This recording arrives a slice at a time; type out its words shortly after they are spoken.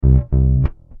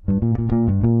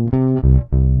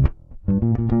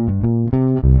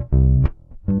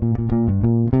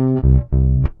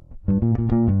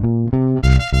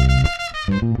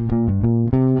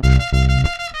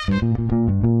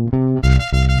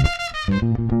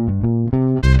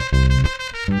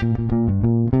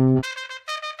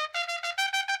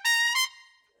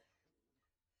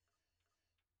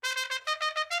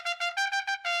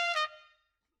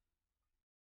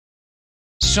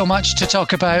So much to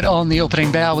talk about on the opening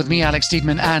bell with me, Alex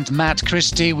Steedman, and Matt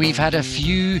Christie. We've had a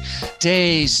few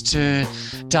days to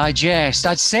digest.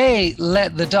 I'd say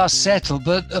let the dust settle,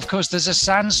 but of course there's a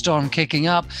sandstorm kicking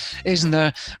up, isn't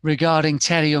there, regarding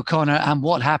Terry O'Connor and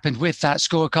what happened with that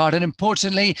scorecard, and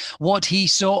importantly, what he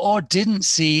saw or didn't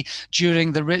see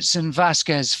during the Ritson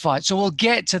Vasquez fight. So we'll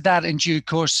get to that in due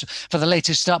course for the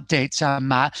latest updates,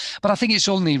 Matt. But I think it's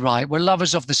only right. We're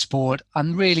lovers of the sport,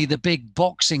 and really the big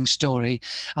boxing story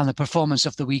and the performance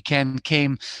of the weekend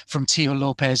came from Teo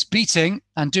Lopez beating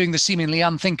and doing the seemingly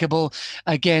unthinkable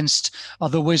against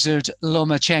the wizard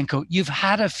Lomachenko. You've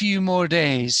had a few more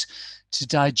days to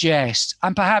digest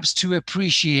and perhaps to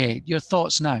appreciate. Your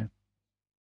thoughts now? I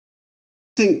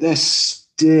think they're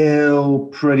still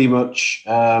pretty much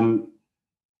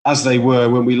as they were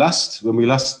when we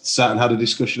last sat and had a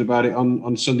discussion about it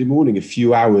on Sunday morning, a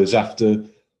few hours after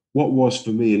what was for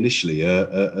me initially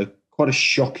quite a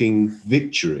shocking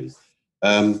victory,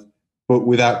 but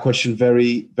without question,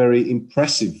 very, very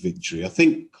impressive victory. I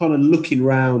think kind of looking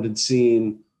around and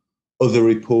seeing other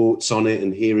reports on it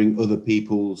and hearing other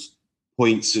people's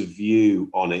points of view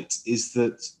on it is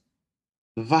that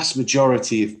the vast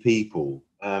majority of people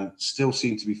still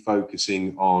seem to be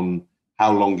focusing on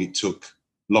how long it took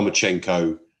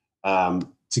Lomachenko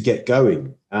to get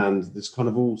going. And there's kind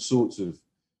of all sorts of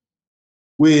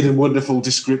weird and wonderful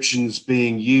descriptions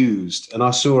being used. And I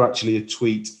saw actually a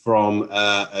tweet from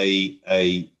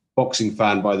a boxing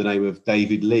fan by the name of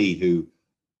David Lee, who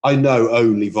I know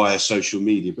only via social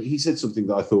media, but he said something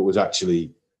that I thought was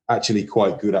actually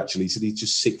quite good. Actually, he said he's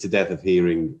just sick to death of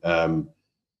hearing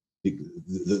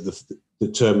the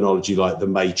terminology like the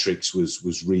Matrix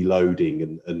was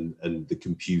reloading and the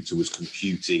computer was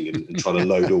computing and trying to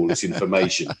load all this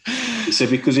information. He said,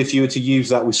 because if you were to use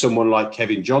that with someone like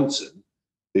Kevin Johnson,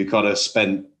 who kind of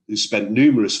spent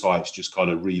numerous fights just kind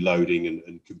of reloading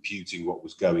and computing what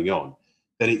was going on,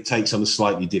 then it takes on a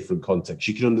slightly different context.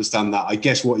 You can understand that. I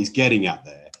guess what he's getting at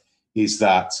there is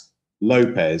that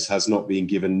Lopez has not been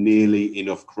given nearly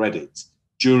enough credit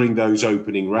during those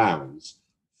opening rounds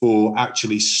for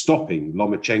actually stopping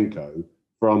Lomachenko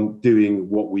from doing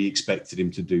what we expected him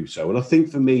to do so. And I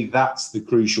think for me, that's the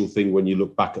crucial thing when you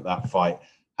look back at that fight,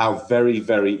 how very,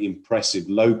 very impressive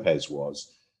Lopez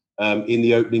was in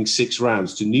the opening 6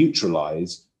 rounds to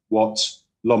neutralize what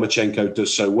Lomachenko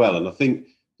does so well. And I think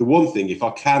the one thing, if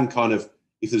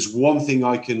there's one thing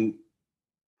I can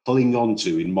cling on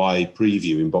to in my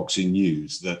preview in Boxing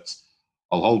News, that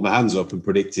I'll hold my hands up and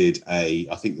predicted I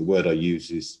think the word I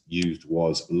used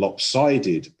was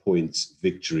lopsided points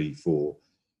victory for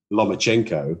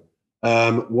Lomachenko,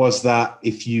 was that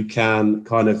if you can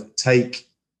kind of take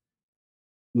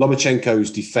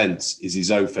Lomachenko's defense is his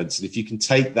offense, and if you can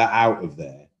take that out of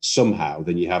there somehow,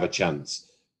 then you have a chance.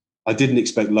 I didn't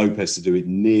expect Lopez to do it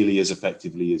nearly as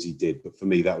effectively as he did, but for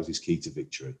me, that was his key to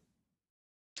victory.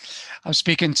 I'm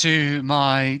speaking to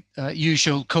my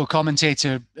usual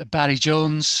co-commentator, Barry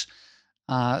Jones,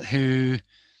 who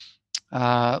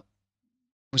was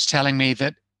telling me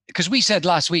that, because we said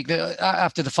last week that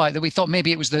after the fight that we thought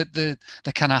maybe it was the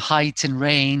kind of height and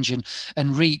range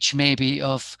and reach maybe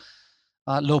of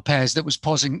Lopez that was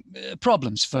posing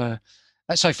problems for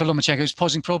Lomachenko. It was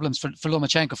posing problems for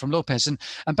Lomachenko from Lopez. And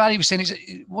Barry was saying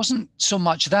it wasn't so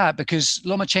much that, because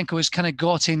Lomachenko has kind of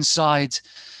got inside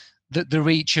the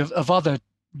reach of other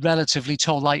relatively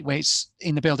tall lightweights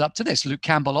in the build up to this. Luke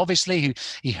Campbell, obviously, who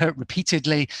he hurt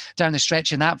repeatedly down the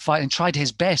stretch in that fight and tried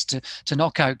his best to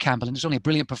knock out Campbell. And it was only a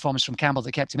brilliant performance from Campbell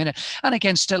that kept him in it. And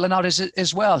against Linares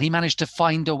as well, he managed to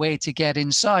find a way to get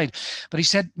inside. But he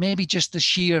said maybe just the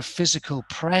sheer physical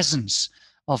presence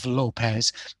of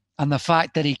Lopez and the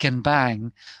fact that he can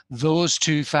bang, those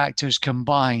two factors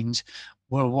combined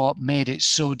were what made it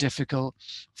so difficult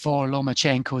for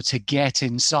Lomachenko to get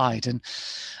inside. And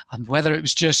whether it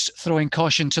was just throwing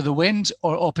caution to the wind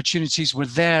or opportunities were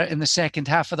there in the second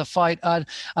half of the fight,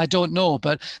 I don't know.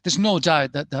 But there's no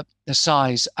doubt that the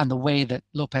size and the way that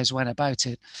Lopez went about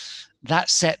it, that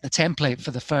set the template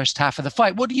for the first half of the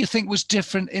fight. What do you think was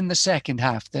different in the second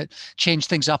half that changed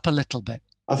things up a little bit?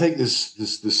 I think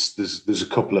there's a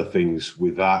couple of things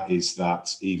with that. Is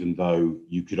that even though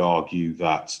you could argue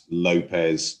that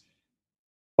Lopez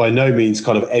by no means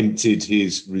kind of emptied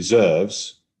his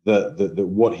reserves, that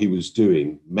what he was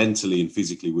doing mentally and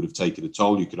physically would have taken a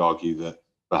toll. You could argue that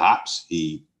perhaps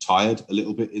he tired a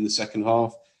little bit in the second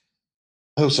half.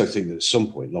 I also think that at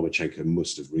some point Lomachenko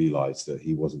must have realised that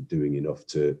he wasn't doing enough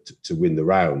to win the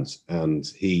rounds, and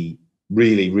he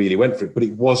really, really went for it. But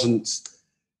it wasn't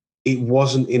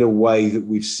in a way that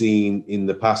we've seen in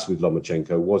the past with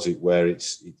Lomachenko, was it? Where it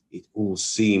all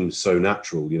seems so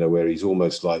natural, where he's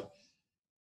almost like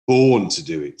born to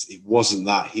do it. It wasn't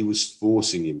that. He was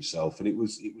forcing himself, and it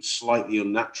was slightly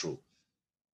unnatural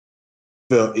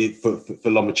for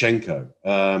Lomachenko.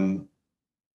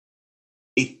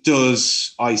 It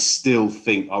does. I still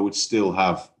think I would still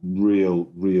have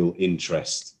real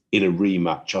interest in a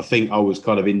rematch. I think I was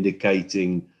kind of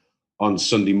indicating on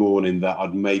Sunday morning that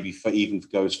I'd maybe even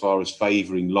go as far as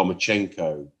favouring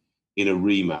Lomachenko in a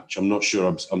rematch. I'm not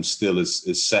sure I'm still as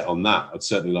set on that. I'd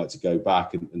certainly like to go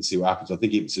back and see what happens. I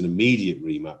think if it's an immediate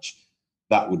rematch,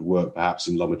 that would work perhaps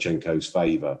in Lomachenko's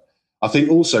favour. I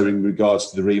think also in regards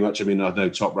to the rematch, I mean, I know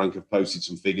Top Rank have posted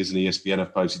some figures and ESPN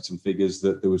have posted some figures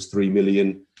that there was 3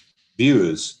 million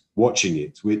viewers watching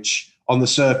it, which on the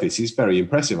surface is very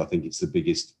impressive. I think it's the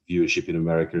biggest viewership in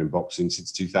America in boxing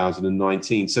since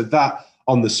 2019. So that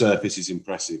on the surface is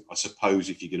impressive. I suppose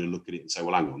if you're going to look at it and say,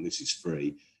 well, hang on, this is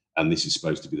free and this is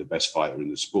supposed to be the best fighter in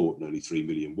the sport and only 3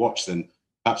 million watch, then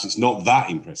perhaps it's not that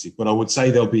impressive. But I would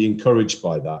say they'll be encouraged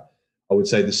by that. I would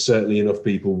say there's certainly enough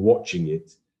people watching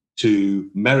it to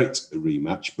merit a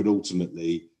rematch, but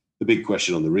ultimately the big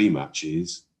question on the rematch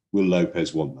is, will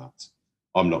Lopez want that?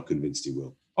 I'm not convinced he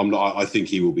will. I think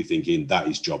he will be thinking that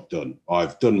is job done.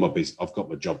 I've done my business. I've got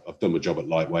my job. I've done my job at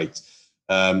lightweight.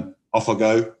 Off I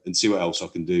go and see what else I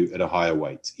can do at a higher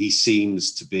weight. He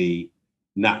seems to be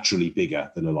naturally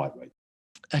bigger than a lightweight.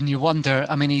 And you wonder,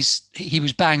 I mean, he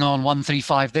was bang on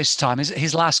 135 this time.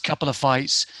 His last couple of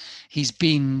fights, he's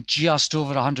been just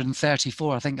over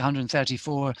 134, I think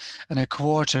 134 and a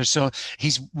quarter. So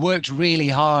he's worked really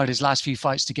hard his last few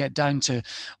fights to get down to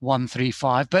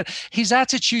 135. But his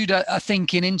attitude, I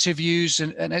think, in interviews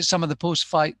and at some of the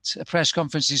post-fight press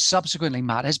conferences subsequently,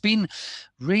 Matt, has been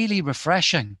really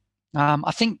refreshing.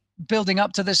 I think building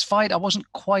up to this fight, I wasn't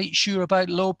quite sure about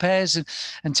Lopez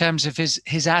in terms of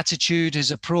his attitude,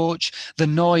 his approach, the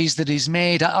noise that he's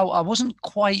made. I wasn't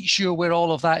quite sure where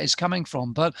all of that is coming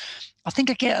from, but I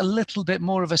think I get a little bit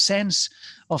more of a sense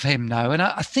of him now. And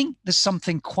I think there's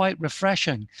something quite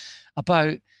refreshing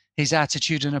about his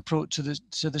attitude and approach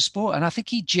to the sport. And I think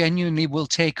he genuinely will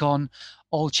take on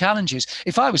all challenges.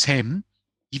 If I was him,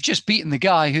 you've just beaten the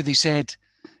guy who they said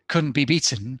couldn't be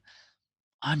beaten.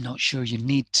 I'm not sure you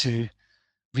need to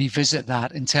revisit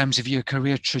that in terms of your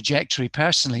career trajectory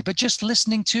personally, but just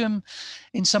listening to him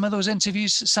in some of those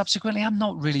interviews subsequently, I'm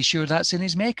not really sure that's in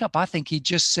his makeup. I think he'd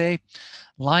just say,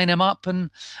 line him up and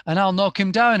I'll knock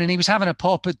him down. And he was having a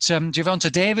pop at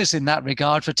Gervonta Davis in that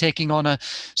regard for taking on a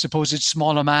supposed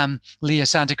smaller man, Leo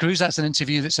Santa Cruz. That's an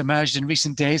interview that's emerged in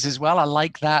recent days as well. I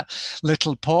like that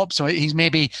little pop. So he's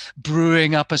maybe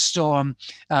brewing up a storm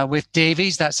with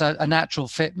Davies. That's a natural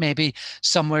fit maybe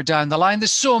somewhere down the line.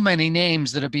 There's so many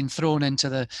names that have been thrown into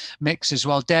the mix as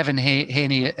well. Devin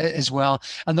Haney as well.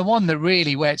 And the one that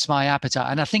really whets my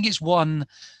appetite, and I think it's one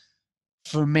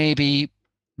for maybe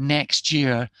next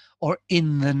year or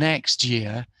in the next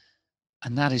year,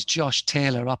 and that is Josh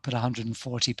Taylor up at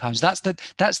 140 pounds. That's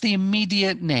the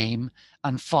immediate name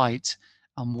and fight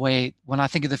and weight when I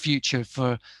think of the future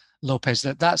for Lopez.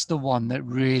 That's the one that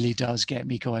really does get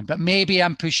me going. But maybe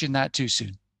I'm pushing that too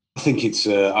soon. I think it's.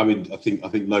 I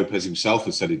think Lopez himself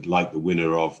has said he'd like the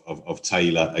winner of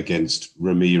Taylor against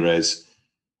Ramirez,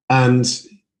 and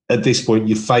at this point,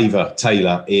 you favour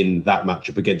Taylor in that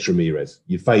matchup against Ramirez.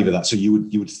 You favour that, so you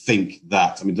would think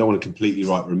that. I mean, don't want to completely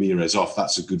write Ramirez off.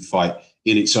 That's a good fight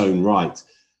in its own right.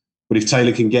 But if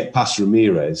Taylor can get past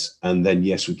Ramirez, and then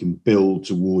yes, we can build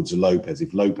towards a Lopez.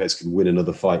 If Lopez can win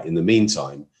another fight in the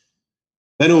meantime,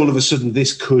 then all of a sudden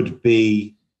this could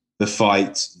be the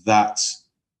fight that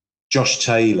Josh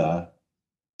Taylor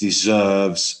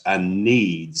deserves and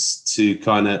needs to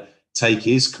kind of take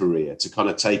his career,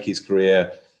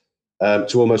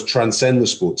 to almost transcend the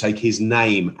sport, take his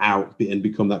name out and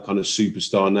become that kind of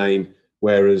superstar name.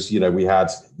 Whereas, we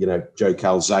had, Joe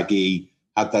Calzaghe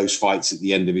had those fights at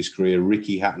the end of his career.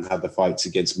 Ricky Hatton had the fights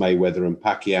against Mayweather and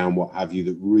Pacquiao and what have you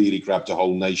that really grabbed a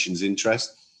whole nation's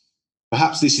interest.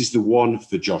 Perhaps this is the one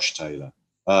for Josh Taylor.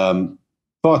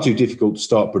 Far too difficult to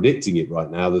start predicting it right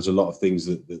now. There's a lot of things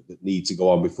that need to go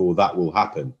on before that will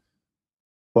happen.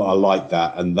 But I like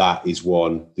that. And that is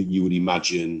one that you would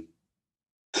imagine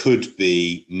could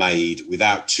be made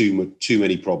without too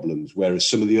many problems, whereas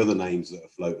some of the other names that are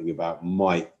floating about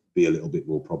might be a little bit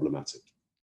more problematic.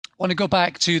 I want to go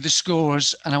back to the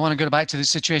scores, and I want to go back to the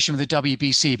situation with the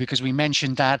WBC, because we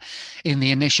mentioned that in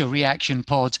the initial reaction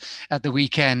pod at the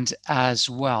weekend as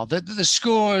well. The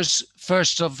scores,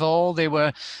 first of all, they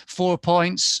were 4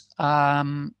 points.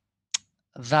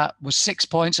 That was 6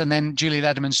 points, and then Julie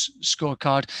Lederman's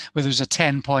scorecard, where there was a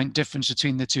 10-point difference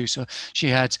between the two. So she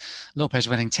had Lopez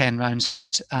winning 10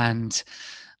 rounds and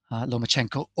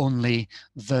Lomachenko only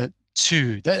the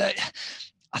 2.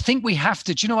 I think we have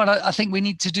to. Do you know what I think we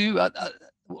need to do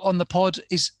on the pod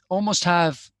is almost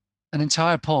have an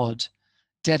entire pod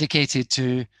dedicated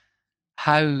to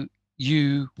how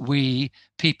we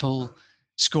people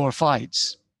score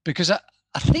fights, because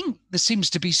I think there seems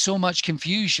to be so much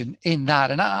confusion in that,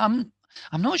 and I'm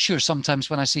not sure sometimes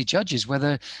when I see judges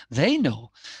whether they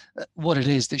know what it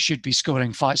is that should be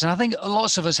scoring fights. And I think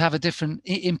lots of us have a different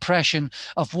impression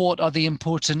of what are the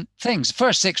important things.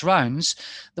 First 6 rounds,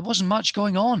 there wasn't much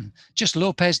going on. Just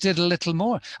Lopez did a little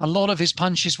more. A lot of his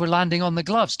punches were landing on the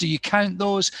gloves. Do you count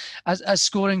those as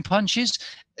scoring punches?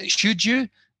 Should you?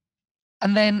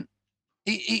 And then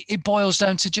it boils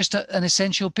down to just an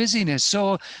essential busyness.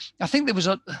 So I think there's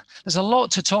a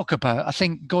lot to talk about, I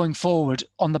think, going forward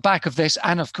on the back of this,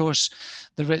 and of course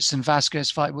the Ritson Vasquez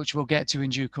fight, which we'll get to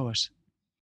in due course.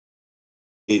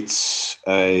 It's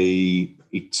a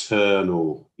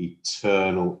eternal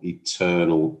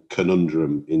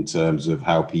conundrum in terms of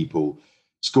how people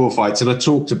score fights. And I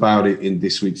talked about it in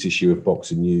this week's issue of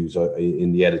Boxing News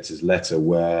in the editor's letter,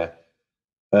 where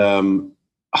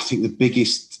I think the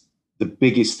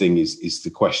biggest thing is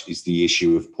the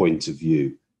issue of point of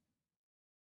view.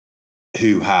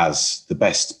 Who has the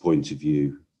best point of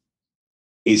view?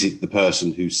 Is it the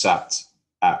person who sat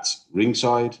at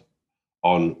ringside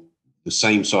on the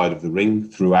same side of the ring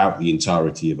throughout the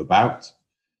entirety of a bout?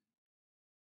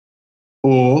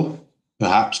 Or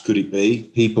perhaps could it be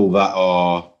people that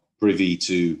are privy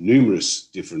to numerous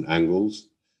different angles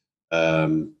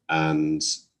and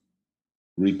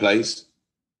replays?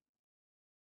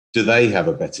 Do they have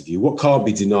a better view? What can't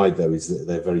be denied, though, is that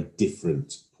they're very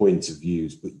different points of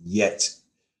views, but yet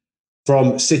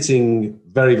from sitting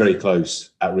very, very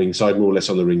close at ringside, more or less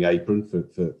on the ring apron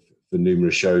for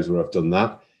numerous shows where I've done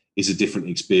that, is a different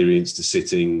experience to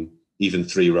sitting even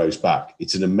 3 rows back.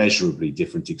 It's an immeasurably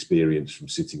different experience from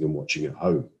sitting and watching at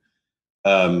home.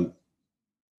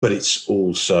 But it's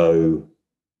also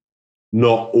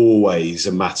not always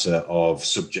a matter of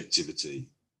subjectivity.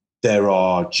 There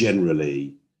are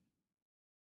generally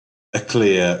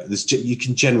you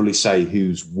can generally say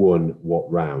who's won what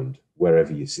round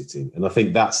wherever you're sitting. And I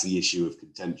think that's the issue of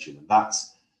contention. And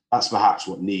that's perhaps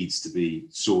what needs to be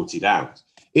sorted out.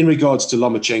 In regards to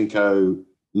Lomachenko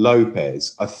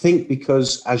Lopez, I think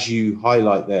because, as you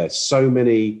highlight there, so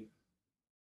many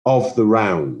of the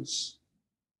rounds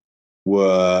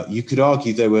you could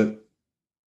argue they were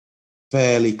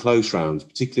fairly close rounds,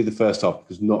 particularly the first half,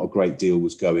 because not a great deal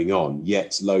was going on.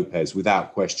 Yet Lopez,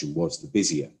 without question, was the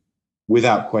busier.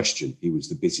 Without question, he was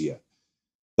the busier.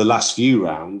 The last few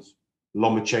rounds,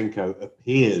 Lomachenko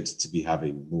appeared to be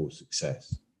having more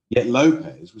success. Yet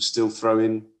Lopez was still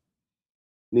throwing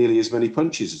nearly as many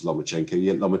punches as Lomachenko,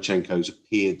 yet Lomachenko's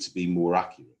appeared to be more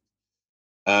accurate.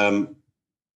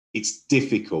 It's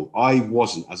difficult. I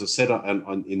wasn't, as I said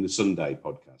in the Sunday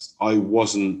podcast, I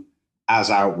wasn't as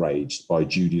outraged by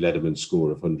Judy Lederman's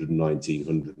score of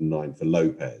 119-109 for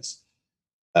Lopez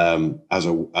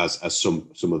as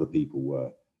some other people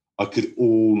were. I could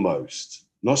almost,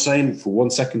 not saying for one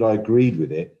second I agreed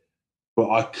with it, but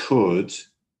I could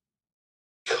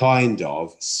kind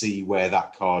of see where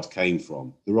that card came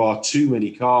from. There are too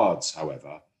many cards,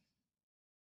 however,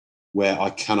 where I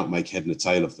cannot make head and a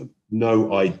tail of them.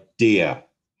 No idea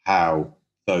how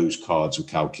those cards were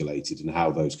calculated and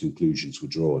how those conclusions were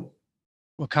drawn.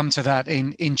 We'll come to that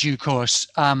in due course.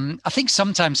 I think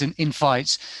sometimes in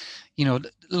fights,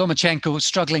 Lomachenko was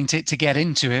struggling to get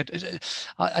into it.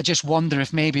 I just wonder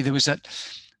if maybe there was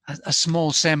a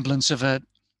small semblance of a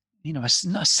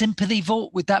sympathy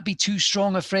vote. Would that be too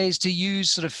strong a phrase to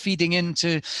use, sort of feeding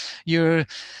into your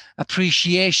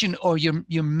appreciation or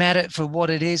your merit for what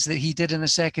it is that he did in the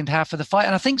second half of the fight?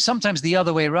 And I think sometimes the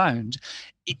other way around,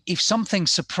 if something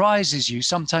surprises you,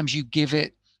 sometimes you give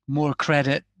it more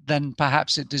credit than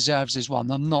perhaps it deserves as well.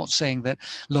 And I'm not saying that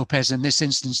Lopez in this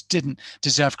instance didn't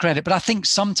deserve credit, but I think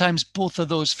sometimes both of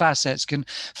those facets can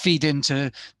feed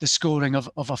into the scoring of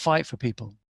a fight for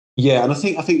people. Yeah, and I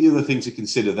think the other thing to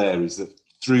consider there is that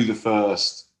through the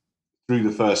first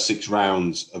 6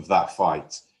 rounds of that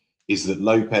fight is that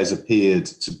Lopez appeared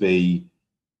to be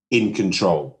in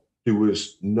control. There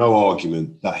was no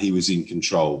argument that he was in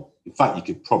control. In fact, you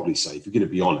could probably say, if you're going to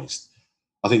be honest,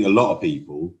 I think a lot of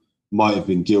people might have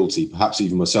been guilty, perhaps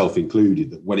even myself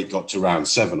included, that when it got to round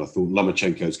 7, I thought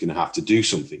Lomachenko's going to have to do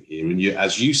something here. And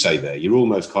as you say there, you're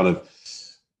almost kind of,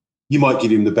 you might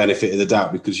give him the benefit of the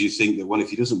doubt because you think that, well, if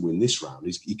he doesn't win this round,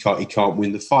 he can't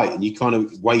win the fight. And you're kind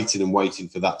of waiting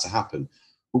for that to happen.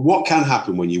 But what can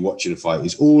happen when you're watching a fight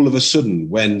is all of a sudden,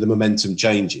 when the momentum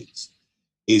changes,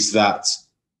 is that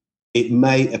it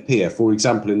may appear, for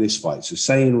example, in this fight, so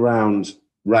say in round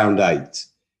 8,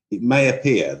 it may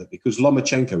appear that because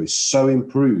Lomachenko is so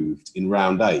improved in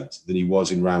round 8 than he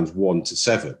was in rounds 1 to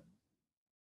 7,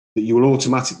 that you will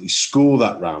automatically score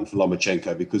that round for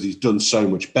Lomachenko because he's done so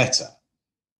much better.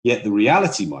 Yet the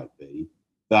reality might be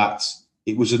that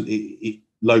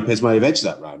Lopez may have edged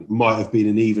that round. It might have been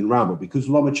an even round, but because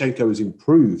Lomachenko has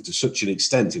improved to such an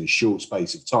extent in a short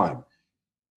space of time,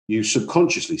 you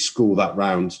subconsciously score that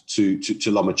round to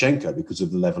Lomachenko because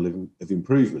of the level of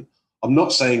improvement. I'm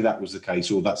not saying that was the case,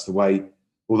 or that's the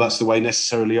way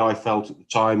necessarily I felt at the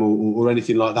time, or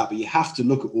anything like that. But you have to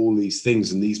look at all these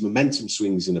things and these momentum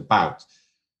swings in a bout,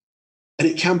 and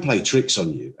it can play tricks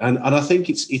on you. And I think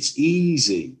it's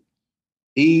easy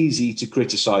to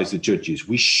criticise the judges.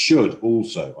 We should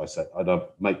also, I said, and I'll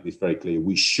make this very clear,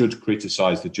 we should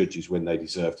criticise the judges when they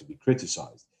deserve to be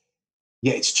criticised.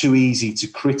 Yet it's too easy to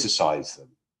criticise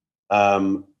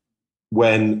them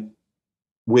when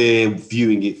we're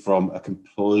viewing it from a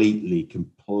completely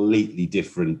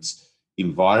different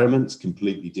environment,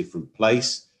 completely different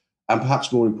place, and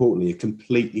perhaps more importantly, a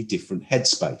completely different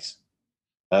headspace.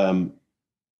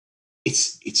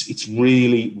 It's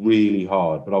really, really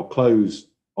hard. But I'll close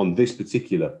on this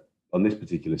particular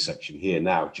section here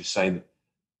now, just saying that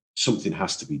something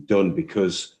has to be done,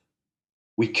 because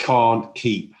we can't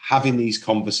keep having these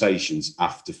conversations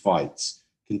after fights,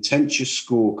 contentious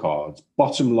scorecards.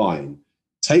 Bottom line,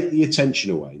 take the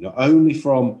attention away, not only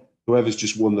from whoever's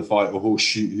just won the fight or who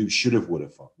should have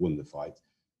won the fight.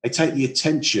 They take the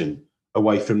attention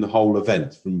away from the whole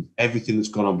event, from everything that's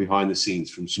gone on behind the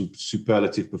scenes, from some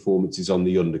superlative performances on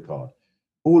the undercard.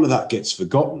 All of that gets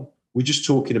forgotten. We're just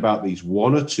talking about these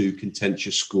one or two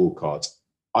contentious scorecards.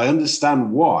 I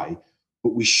understand why,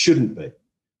 but we shouldn't be.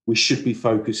 We should be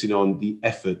focusing on the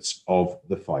efforts of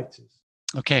the fighters.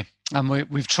 Okay, and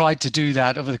we've tried to do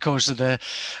that over the course of the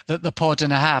pod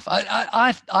and a half.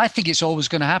 I think it's always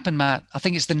going to happen, Matt. I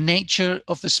think it's the nature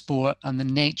of the sport and the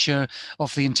nature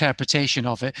of the interpretation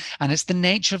of it, and it's the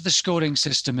nature of the scoring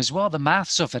system as well, the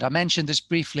maths of it. I mentioned this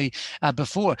briefly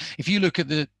before. If you look at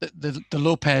the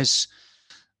Lopez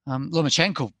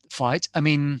Lomachenko fight, I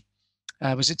mean,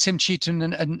 was it Tim Cheatham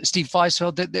and Steve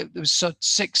Weisfeld? There was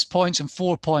 6 points and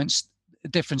 4 points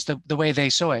difference the way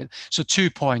they saw it. So 2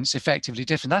 points effectively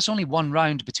different. That's only one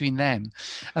round between them.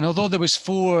 And although there was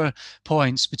 4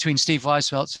 points between Steve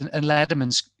Weisfeld's and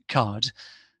Lederman's card,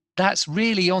 that's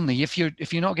really only, if you're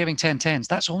not giving 10-10s,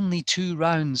 that's only 2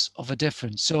 rounds of a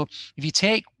difference. So if you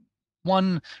take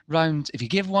one round, if you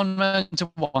give one round to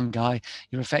one guy,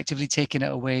 you're effectively taking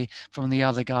it away from the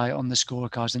other guy on the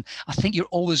scorecards. And I think you're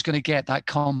always going to get that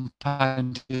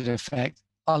compounded effect,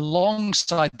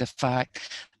 alongside the fact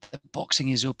that boxing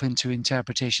is open to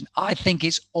interpretation. I think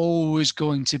it's always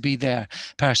going to be there,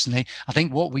 personally. I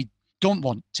think what we don't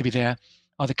want to be there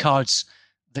are the cards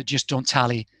that just don't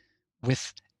tally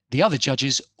with the other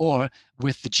judges or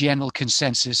with the general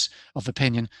consensus of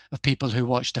opinion of people who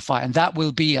watch the fight. And that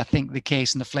will be, I think, the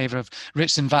case in the flavor of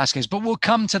Ritson Vasquez. But we'll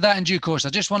come to that in due course. I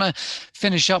just want to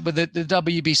finish up with the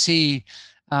WBC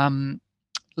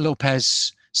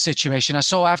Lopez situation. I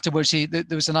saw afterwards there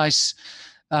was a nice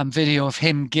video of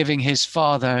him giving his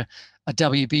father a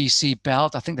WBC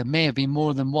belt. I think there may have been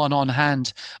more than one on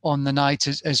hand on the night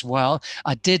as well.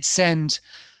 I did send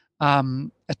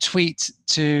a tweet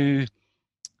to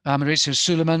Mauricio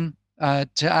Suleiman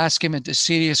to ask him a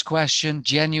serious question,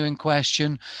 genuine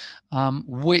question,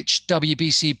 which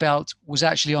WBC belt was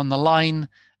actually on the line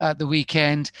at the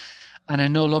weekend. And I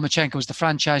know Lomachenko was the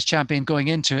franchise champion going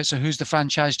into it. So who's the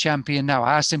franchise champion now?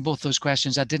 I asked him both those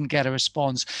questions. I didn't get a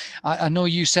response. I know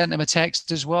you sent him a text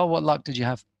as well. What luck did you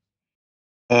have?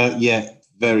 Similar,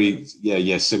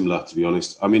 to be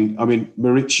honest. I mean,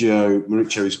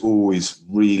 Mauricio is always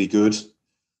really good.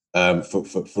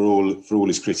 For all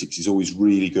his critics, he's always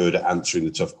really good at answering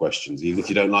the tough questions. Even if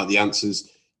you don't like the answers,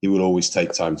 he will always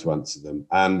take time to answer them.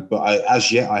 But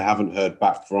as yet, I haven't heard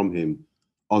back from him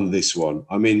on this one.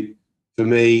 I mean, for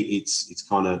me, it's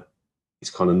kind of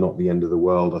not the end of the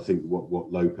world. I think what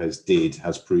Lopez did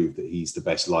has proved that he's the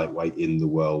best lightweight in the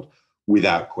world,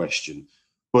 without question.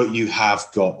 But you have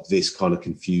got this kind of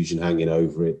confusion hanging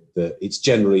over it, that it's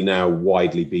generally now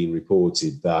widely being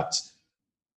reported that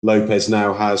Lopez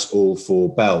now has all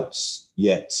 4 belts,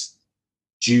 yet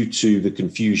due to the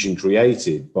confusion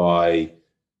created by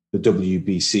the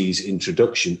WBC's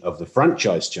introduction of the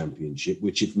franchise championship,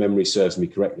 which, if memory serves me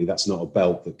correctly, that's not a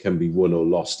belt that can be won or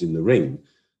lost in the ring.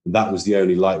 And that was the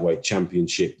only lightweight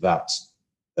championship that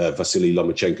Vasily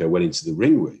Lomachenko went into the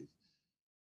ring with.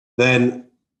 Then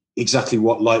exactly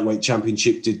what lightweight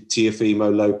championship did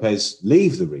Teofimo Lopez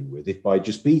leave the ring with, if by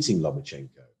just beating Lomachenko?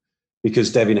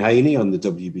 Because Devin Haney on the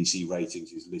WBC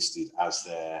ratings is listed as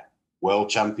their world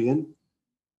champion.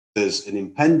 There's an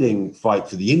impending fight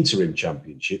for the interim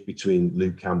championship between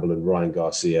Luke Campbell and Ryan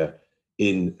Garcia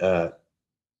in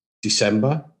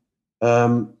December.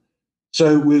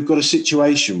 So we've got a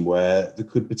situation where there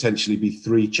could potentially be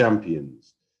 3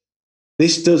 champions.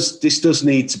 This does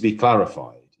need to be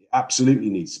clarified. It absolutely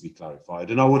needs to be clarified.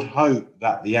 And I would hope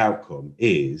that the outcome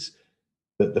is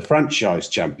that the franchise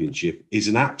championship is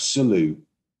an absolute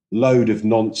load of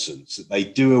nonsense that they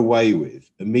do away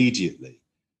with immediately.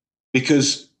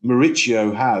 Because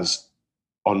Mauricio has,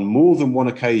 on more than one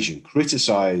occasion,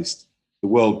 criticised the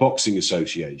World Boxing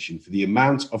Association for the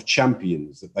amount of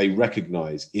champions that they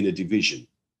recognise in a division.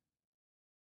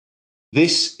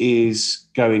 This is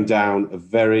going down a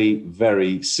very,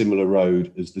 very similar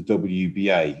road as the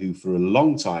WBA, who for a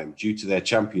long time, due to their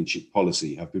championship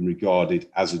policy, have been regarded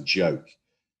as a joke.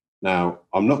 Now,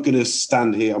 I'm not going to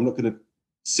stand here, I'm not going to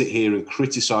sit here and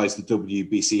criticise the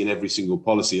WBC in every single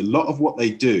policy. A lot of what they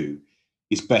do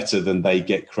is better than they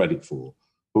get credit for.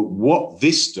 But what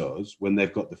this does, when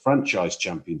they've got the franchise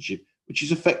championship, which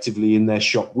is effectively in their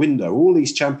shop window, all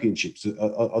these championships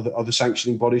are the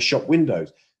sanctioning body's shop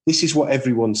windows. This is what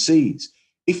everyone sees.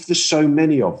 If there's so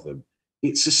many of them,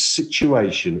 it's a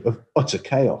situation of utter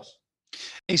chaos.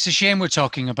 It's a shame we're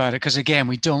talking about it because, again,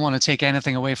 we don't want to take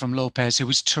anything away from Lopez. It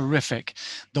was terrific,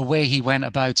 the way he went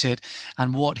about it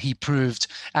and what he proved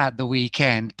at the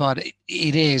weekend. But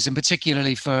it is, and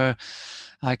particularly for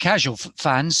casual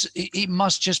fans, it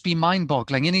must just be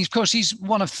mind-boggling. And of course, he's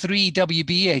one of 3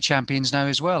 WBA champions now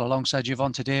as well, alongside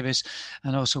Gervonta Davis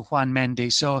and also Juan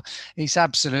Mendes. So it's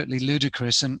absolutely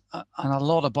ludicrous. And a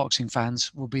lot of boxing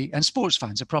fans will be, and sports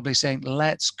fans are probably saying,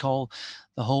 let's call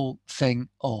the whole thing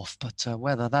off. But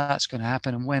whether that's going to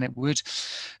happen and when it would,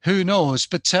 who knows?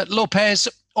 But Lopez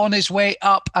on his way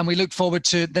up, and we look forward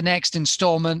to the next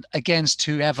installment against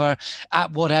whoever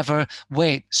at whatever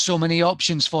weight. So many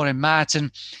options for him, Matt,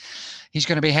 and he's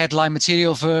going to be headline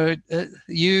material for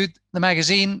you, the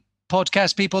magazine,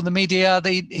 podcast people, the media.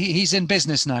 He's in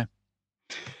business now.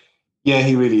 Yeah,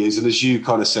 he really is. And as you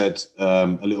kind of said a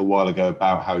little while ago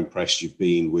about how impressed you've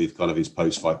been with kind of his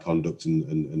post-fight conduct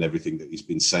and everything that he's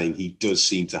been saying, he does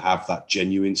seem to have that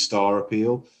genuine star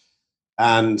appeal.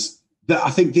 And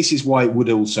I think this is why it would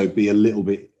also be a little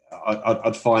bit,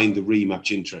 I'd find the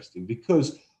rematch interesting,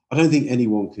 because I don't think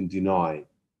anyone can deny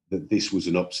that this was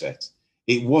an upset.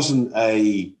 It wasn't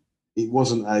a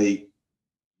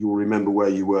you'll remember where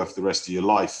you were for the rest of your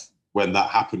life when that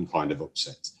happened kind of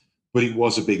upset. But it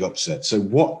was a big upset. So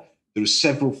there are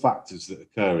several factors that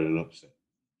occur in an upset.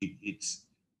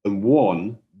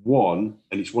 One,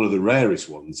 and it's one of the rarest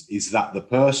ones, is that the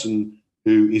person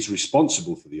who is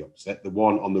responsible for the upset, the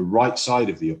one on the right side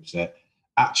of the upset,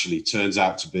 actually turns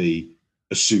out to be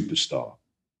a superstar.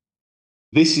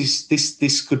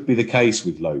 This could be the case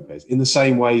with Lopez, in the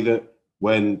same way that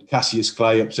when Cassius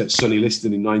Clay upset Sonny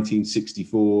Liston in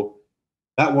 1964,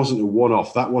 that wasn't a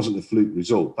one-off. That wasn't a fluke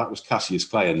result. That was Cassius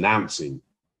Clay announcing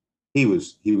he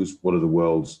was one of the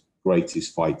world's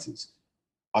greatest fighters.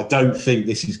 I don't think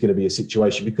this is going to be a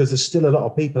situation, because there's still a lot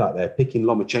of people out there picking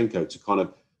Lomachenko to kind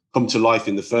of come to life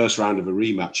in the first round of a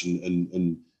rematch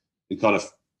and kind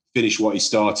of finish what he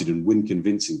started and win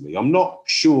convincingly. I'm not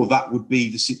sure that would be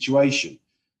the situation.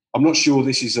 I'm not sure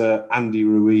this is a Andy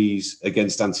Ruiz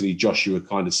against Anthony Joshua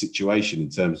kind of situation in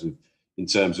terms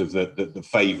of the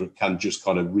favourite can just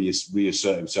kind of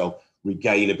reassert himself,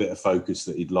 regain a bit of focus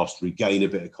that he'd lost, regain a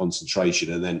bit of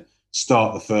concentration, and then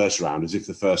start the first round as if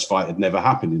the first fight had never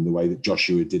happened in the way that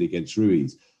Joshua did against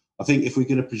Ruiz. I think if we're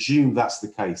going to presume that's the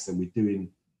case, then we're doing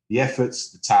the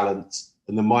efforts, the talent,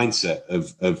 and the mindset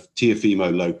of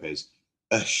Teofimo Lopez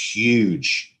a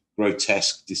huge,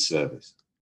 grotesque disservice.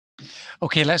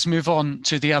 Okay, let's move on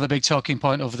to the other big talking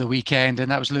point over the weekend,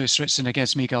 and that was Lewis Ritson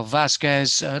against Miguel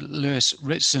Vasquez. Lewis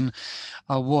Ritson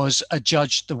was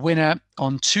adjudged the winner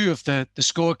on 2 of the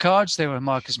scorecards. They were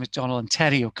Marcus McDonald and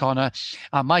Terry O'Connor.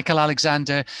 Michael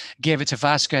Alexander gave it to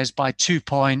Vasquez by 2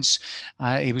 points.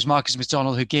 It was Marcus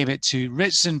McDonald who gave it to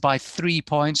Ritson by 3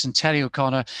 points, and Terry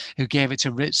O'Connor who gave it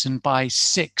to Ritson by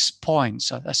 6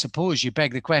 points. I suppose you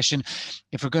beg the question,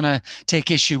 if we're going to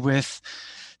take issue with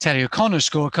Terry O'Connor's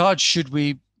scorecard, should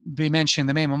we be mentioning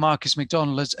the name of Marcus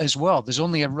McDonald as well? There's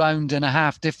only a round and a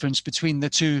half difference between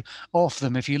the two of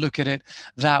them, if you look at it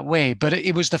that way. But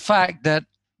it was the fact that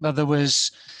there was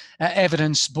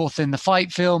evidence both in the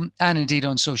fight film and indeed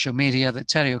on social media that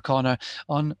Terry O'Connor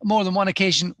on more than one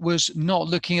occasion was not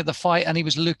looking at the fight, and he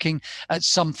was looking at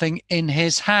something in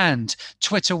his hand.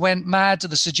 Twitter went mad.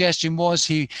 The suggestion was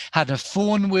he had a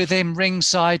phone with him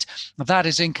ringside. That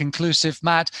is inconclusive.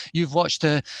 Matt, you've watched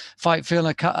the fight film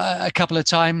a couple of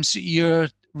times. Your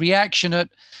reaction at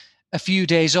a few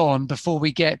days on before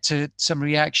we get to some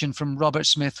reaction from Robert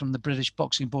Smith from the British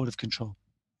Boxing Board of Control?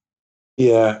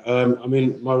 Yeah, I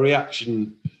mean, my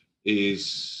reaction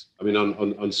is, I mean,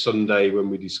 on Sunday when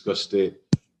we discussed it,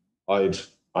 I'd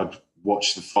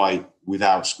watched the fight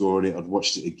without scoring it. I'd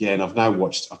watched it again. I've now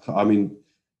watched. I mean,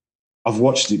 I've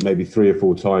watched it maybe 3 or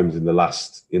 4 times in the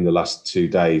last 2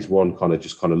 days. One kind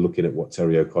of looking at what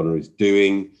Terry O'Connor is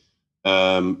doing,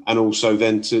 and also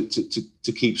then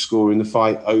to keep scoring the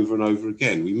fight over and over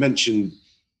again. We mentioned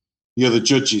the other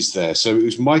judges there. So it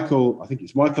was Michael, I think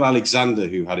it's Michael Alexander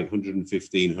who had it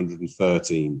 115,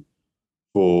 113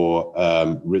 for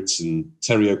Ritson.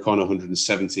 Terry O'Connor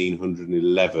 117,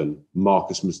 111.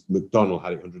 Marcus McDonnell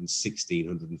had it 116,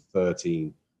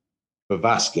 113 for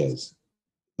Vasquez.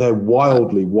 They're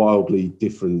wildly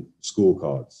different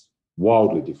scorecards.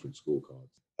 Wildly different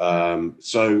scorecards.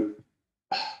 So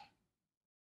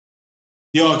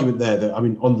the argument there that, I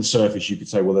mean, on the surface, you could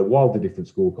say, well, they're wildly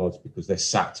different scorecards because they're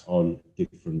sat on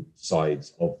different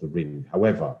sides of the ring.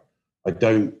 However, I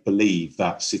don't believe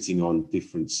that sitting on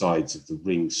different sides of the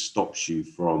ring stops you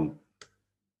from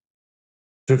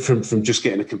just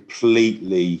getting a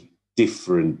completely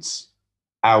different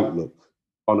outlook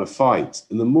on a fight.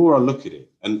 And the more I look at it,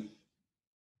 and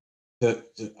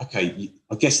okay,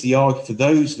 I guess the argument for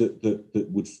those that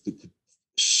could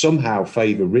somehow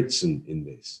favour Ritson in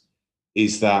this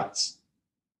is that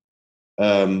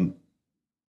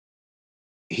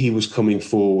he was coming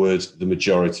forward the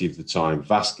majority of the time.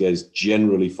 Vasquez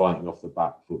generally fighting off the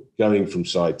back foot, going from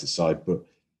side to side, but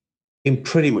in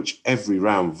pretty much every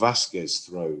round, Vasquez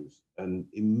throws an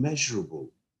immeasurably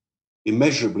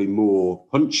more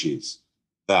punches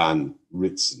than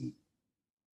Ritson.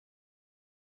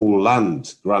 All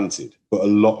land, granted, but a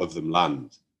lot of them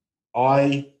land.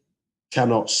 I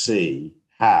cannot see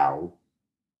how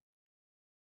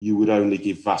you would only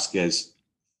give Vasquez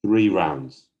 3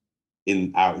 rounds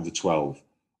out of the 12.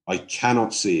 I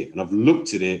cannot see it. And I've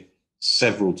looked at it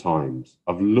several times.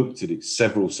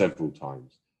 Several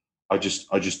times. I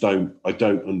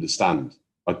don't understand.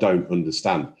 I don't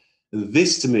understand. And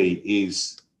this to me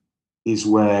is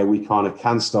where we kind of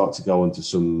can start to go onto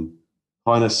some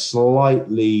kind of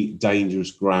slightly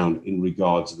dangerous ground in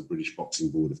regards to the British Boxing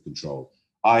Board of Control.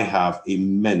 I have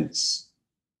immense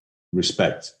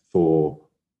respect for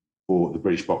the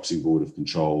British Boxing Board of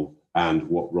Control and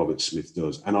what Robert Smith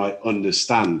does. And I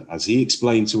understand, as he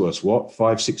explained to us,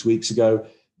 5-6 weeks ago,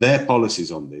 their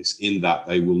policies on this, in that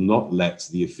they will not let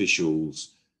the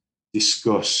officials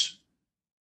discuss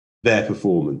their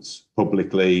performance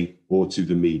publicly or to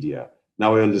the media.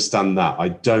 Now, I understand that. I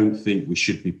don't think we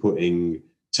should be putting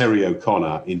Terry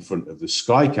O'Connor in front of the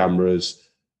Sky cameras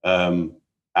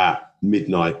at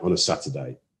midnight on a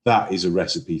Saturday. That is a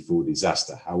recipe for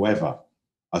disaster. However,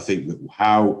 I think that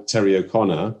how Terry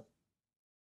O'Connor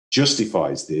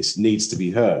justifies this needs to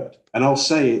be heard. And I'll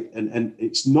say it, and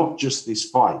it's not just this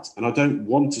fight. And I don't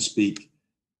want to speak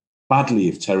badly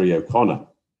of Terry O'Connor,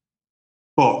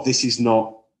 but this is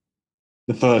not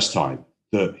the first time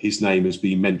that his name has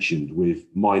been mentioned with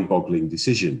mind-boggling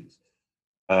decisions.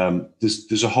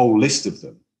 There's a whole list of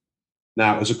them.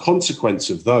 Now, as a consequence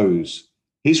of those,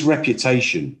 his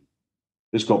reputation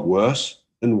has got worse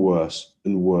and worse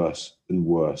and worse and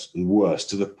worse and worse,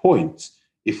 to the point,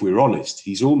 if we're honest,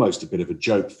 he's almost a bit of a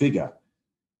joke figure.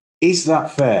 Is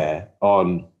that fair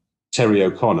on Terry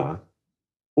O'Connor,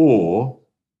 or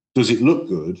does it look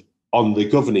good on the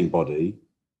governing body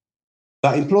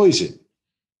that employs him?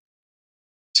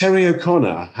 Terry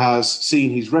O'Connor has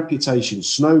seen his reputation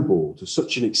snowball to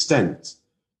such an extent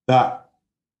that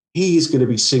he is going to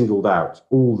be singled out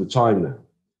all the time now.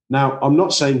 Now, I'm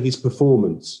not saying his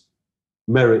performance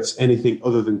merits anything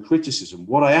other than criticism.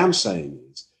 What I am saying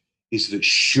is that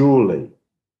surely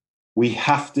we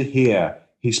have to hear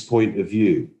his point of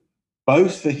view,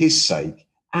 both for his sake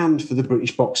and for the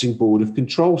British Boxing Board of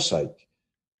Control's sake.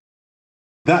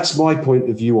 That's my point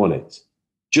of view on it.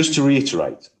 Just to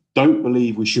reiterate, don't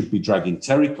believe we should be dragging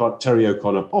Terry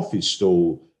O'Connor off his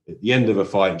stool at the end of a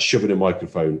fight and shoving a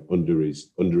microphone under his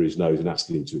nose and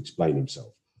asking him to explain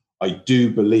himself. I do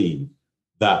believe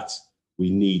that we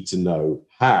need to know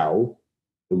how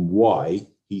and why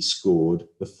he scored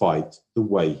the fight the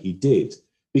way he did,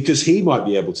 because he might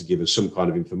be able to give us some kind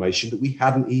of information that we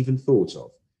hadn't even thought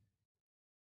of.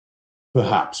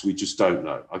 Perhaps we just don't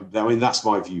know. I mean, that's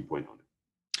my viewpoint on it.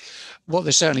 What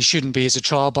there certainly shouldn't be is a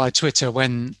trial by Twitter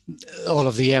when all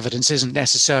of the evidence isn't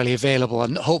necessarily available,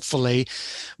 and hopefully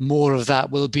more of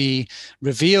that will be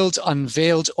revealed,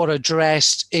 unveiled, or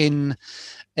addressed in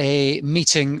a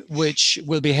meeting which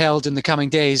will be held in the coming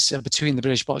days between the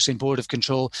British Boxing Board of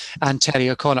Control and Terry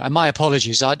O'Connor. And my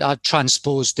apologies, I've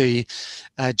transposed the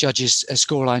judges'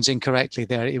 scorelines incorrectly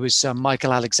there. It was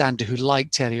Michael Alexander who,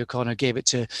 like Terry O'Connor, gave it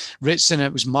to Ritson.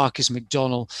 It was Marcus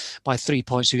McDonnell by 3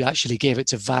 points who actually gave it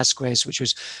to Vasquez, which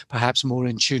was perhaps more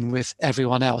in tune with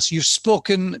everyone else. You've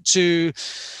spoken to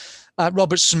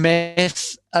Robert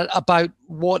Smith about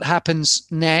what happens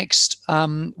next.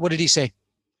 What did he say?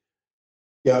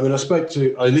 Yeah, I mean,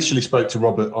 I initially spoke to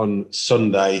Robert on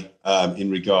Sunday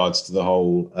in regards to the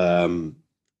whole,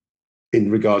 in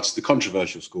regards to the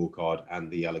controversial scorecard and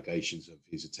the allegations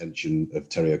of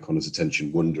Terry O'Connor's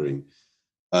attention wandering,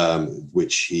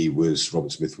 which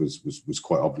Robert Smith was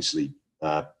quite obviously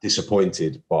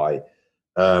disappointed by.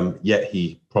 Yet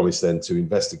he promised then to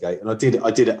investigate, and I did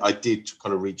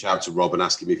kind of reach out to Rob and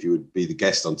ask him if he would be the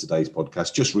guest on today's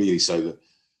podcast, just really so that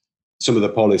some of the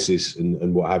policies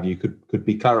and what have you could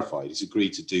be clarified. He's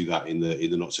agreed to do that in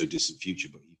the not so distant future,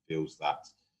 but he feels that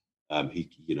he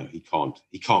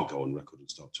can't go on record and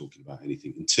start talking about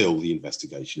anything until the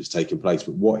investigation has taken place.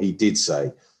 But what he did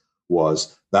say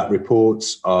was that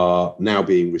reports are now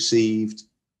being received.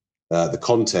 The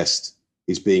contest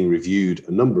is being reviewed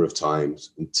a number of times,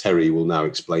 and Terry will now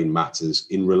explain matters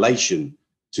in relation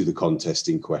to the contest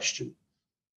in question.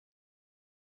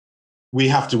 We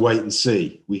have to wait and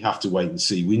see. We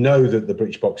know that the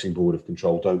British Boxing Board of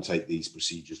Control don't take these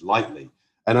procedures lightly.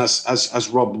 And as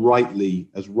Rob rightly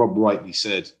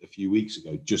said a few weeks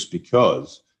ago, just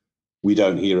because we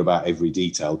don't hear about every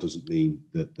detail doesn't mean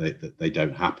that they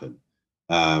don't happen.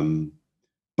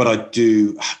 But I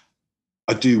do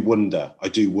wonder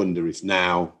if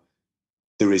now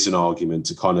there is an argument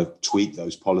to kind of tweak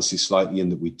those policies slightly,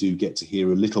 and that we do get to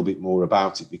hear a little bit more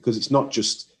about it, because it's not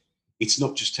just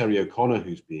Terry O'Connor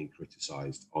who's being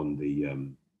criticised on the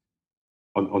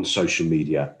on social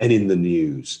media and in the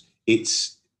news.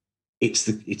 It's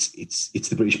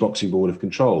the British Boxing Board of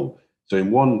Control. So in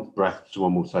one breath,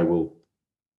 someone will say, "Well,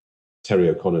 Terry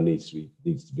O'Connor needs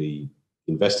to be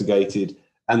investigated,"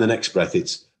 and the next breath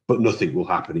but nothing will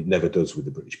happen. It never does with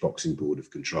the British Boxing Board of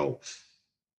Control.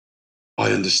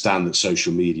 I understand that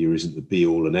social media isn't the be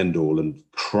all and end all, and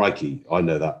crikey, I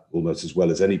know that almost as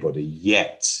well as anybody.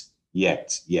 Yet,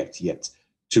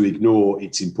 to ignore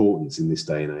its importance in this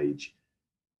day and age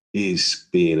is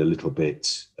being a little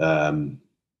bit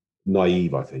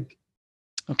naive, I think.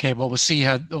 Okay, well, we'll see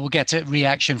how we'll get a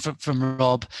reaction from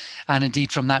Rob, and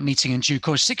indeed from that meeting in due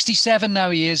course. 67 now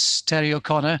he is, Terry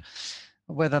O'Connor.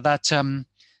 Whether that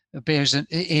bears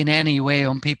in any way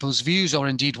on people's views, or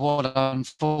indeed what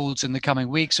unfolds in the coming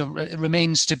weeks, so it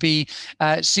remains to be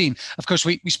seen. Of course,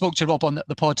 we spoke to Rob on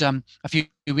the pod a few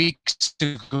weeks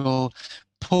ago,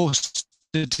 post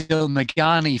the Dil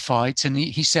Magani fight, and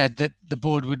he said that the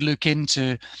board would look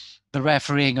into the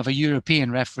refereeing of a European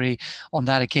referee on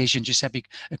that occasion, Giuseppe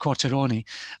Quartaroni.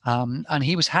 And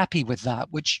he was happy with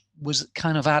that, which was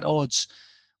kind of at odds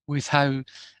with how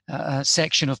a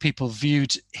section of people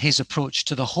viewed his approach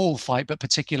to the whole fight, but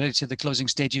particularly to the closing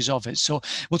stages of it. So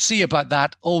we'll see about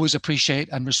that. Always appreciate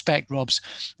and respect Rob's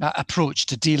approach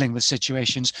to dealing with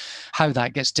situations. How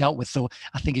that gets dealt with, though,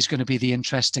 I think is going to be the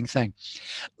interesting thing.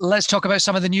 Let's talk about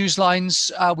some of the news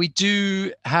lines. We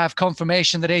do have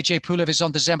confirmation that AJ Pulev is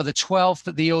on December the 12th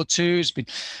at the O2. It's been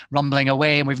rumbling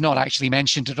away, and we've not actually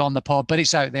mentioned it on the pod, but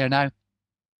it's out there now.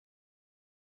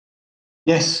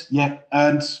 Yes, yeah,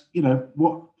 and you know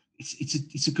what?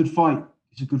 It's a good fight.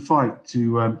 It's a good fight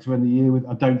to end the year with.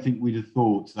 I don't think we'd have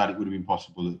thought that it would have been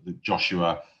possible that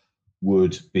Joshua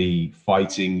would be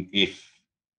fighting if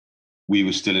we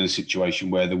were still in a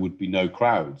situation where there would be no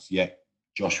crowds. Yet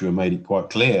Joshua made it quite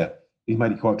clear. He's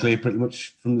made it quite clear pretty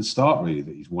much from the start, really,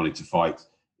 that he's wanted to fight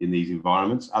in these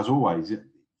environments. As always,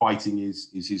 fighting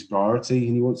is his priority,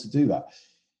 and he wants to do that.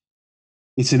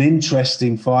 It's an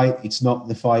interesting fight. It's not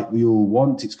the fight we all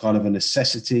want. It's kind of a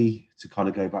necessity to kind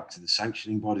of go back to the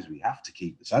sanctioning bodies. We have to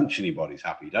keep the sanctioning bodies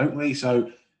happy, don't we?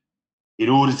 So in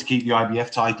order to keep the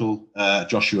IBF title,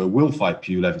 Joshua will fight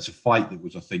Pulev. It's a fight that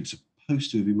was, I think,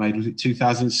 supposed to have been made. Was it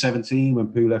 2017 when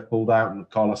Pulev pulled out and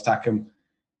Carlos Takam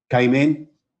came in?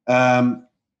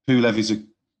 Pulev is a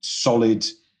solid,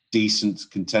 decent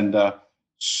contender.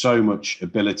 So much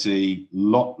ability,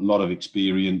 lot of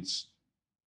experience.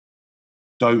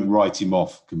 Don't write him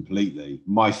off completely.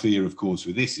 My fear, of course,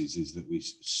 with this is that we're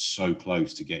so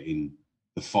close to getting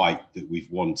the fight that we've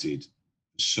wanted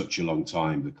for such a long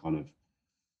time, the kind of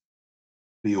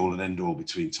be all and end all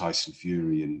between Tyson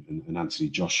Fury and Anthony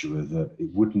Joshua, that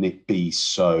wouldn't it be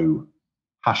so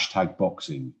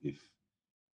 #boxing if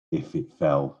it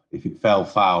fell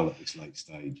foul at this late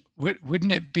stage?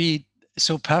 Wouldn't it be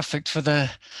so perfect for the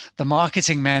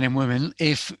marketing men and women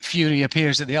if Fury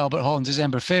appears at the Albert Hall on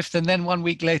December 5th, and then 1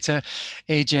 week later,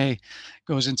 AJ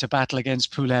goes into battle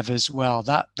against Pulev as well.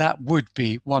 That would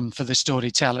be one for the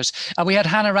storytellers. We had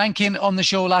Hannah Rankin on the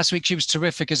show last week. She was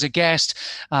terrific as a guest,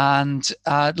 and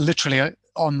literally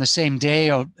on the same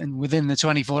day or within the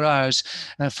 24 hours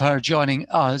of her joining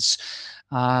us,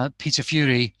 Peter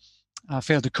Fury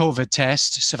failed a COVID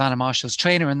test. Savannah Marshall's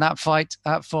trainer in that fight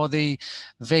for the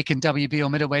vacant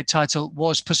WBO middleweight title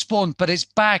was postponed, but it's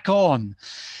back on,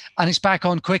 and it's back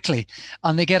on quickly.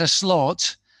 And they get a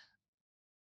slot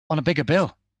on a bigger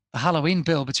bill, a Halloween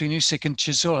bill between Usyk and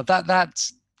Chisora.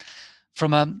 That's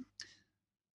from a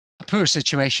poor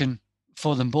situation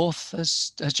for them both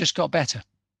has just got better.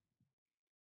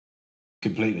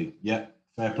 Completely, yeah.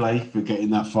 Fair play for getting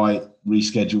that fight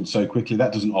rescheduled so quickly.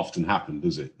 That doesn't often happen,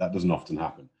 does it? That doesn't often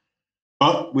happen.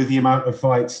 But with the amount of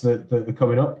fights that are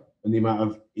coming up and the amount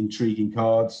of intriguing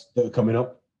cards that are coming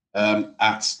up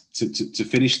to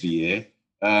finish the year,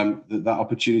 that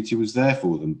opportunity was there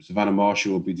for them. Savannah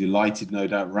Marshall will be delighted, no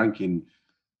doubt.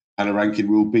 Hannah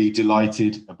Rankin will be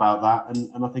delighted about that.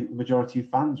 And I think the majority of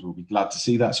fans will be glad to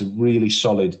see that's a really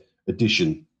solid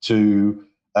addition to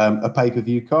a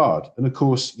pay-per-view card. And of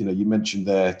course, you mentioned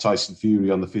there Tyson Fury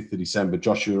on the 5th of December,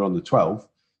 Joshua on the 12th.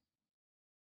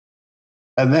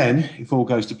 And then, if all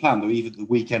goes to plan, though, even the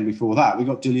weekend before that, we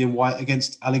got Dillian Whyte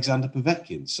against Alexander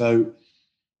Povetkin. So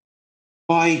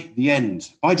by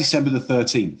December the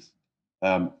 13th,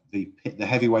 the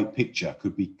heavyweight picture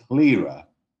could be clearer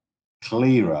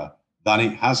than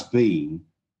it has been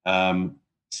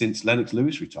since Lennox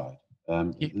Lewis retired.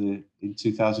 In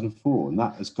 2004, and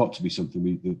that has got to be something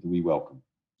we welcome.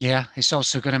 Yeah, it's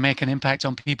also going to make an impact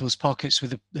on people's pockets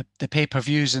with the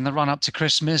pay-per-views in the run-up to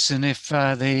Christmas, and if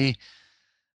the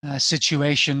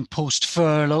situation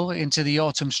post-furlough into the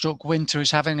autumn/winter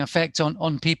is having an effect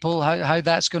on people, how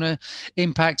that's going to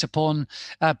impact upon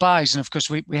buys. And of course,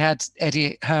 we had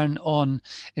Eddie Hearn on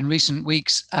in recent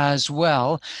weeks as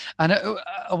well. And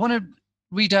I want to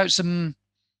read out some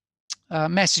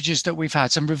messages that we've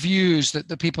had, some reviews that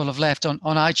the people have left on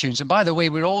iTunes. And by the way,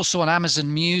 we're also on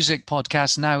Amazon Music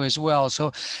podcast now as well.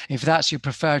 So if that's your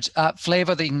preferred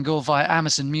flavor, that you can go via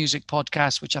Amazon Music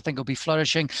podcast, which I think will be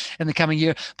flourishing in the coming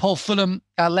year. Paul Fulham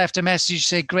left a message,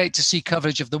 say, great to see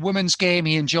coverage of the women's game.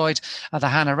 He enjoyed the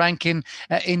Hannah Rankin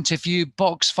interview.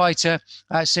 Box Fighter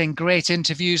saying great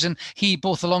interviews. And he,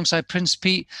 both alongside Prince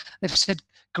Pete, they've said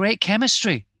great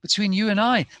chemistry between you and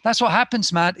I. That's what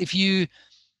happens, Matt, if you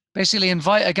basically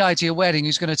invite a guy to your wedding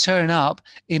who's going to turn up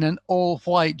in an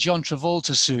all-white John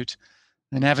Travolta suit.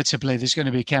 Inevitably, there's going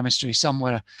to be chemistry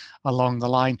somewhere along the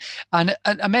line. And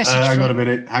a message. Hang on a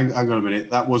minute.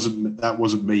 That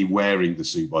wasn't me wearing the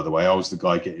suit, by the way. I was the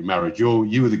guy getting married.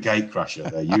 You were the gate crasher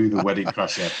there. You were the wedding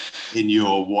crasher in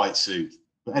your white suit.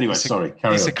 But anyway, sorry,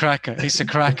 carry on. It's a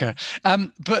cracker.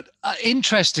 But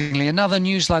interestingly, another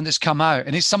news line that's come out,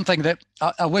 and it's something that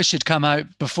I wish had come out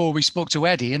before we spoke to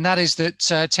Eddie, and that is that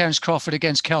Terence Crawford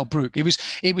against Kell Brook.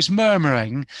 It was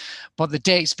murmuring, but the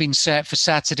date's been set for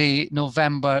Saturday,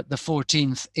 November the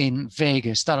 14th in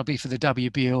Vegas. That'll be for the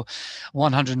WBO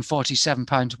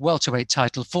 147-pound welterweight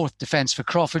title. Fourth defense for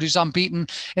Crawford, who's unbeaten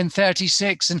in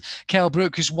 36, and Kell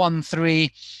Brook, who's won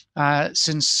 3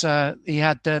 since he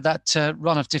had that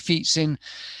run of defeats in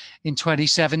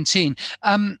 2017.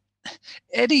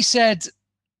 Eddie said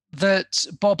that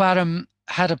Bob Arum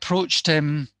had approached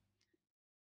him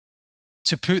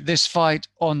to put this fight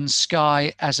on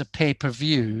Sky as a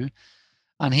pay-per-view,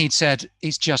 and he'd said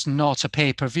it's just not a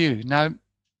pay-per-view. Now,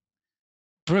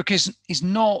 Brook he's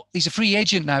a free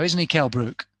agent now, isn't he, Kell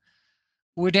Brook?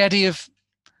 Would Eddie have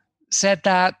said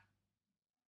that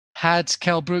had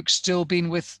Kell Brook still been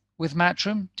with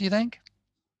Matchroom, do you think?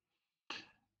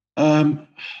 I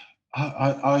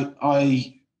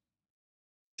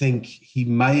think he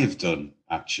may have done,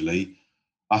 actually.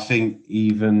 I think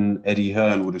even Eddie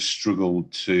Hearn would have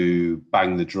struggled to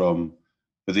bang the drum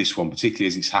for this one, particularly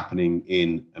as it's happening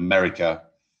in America,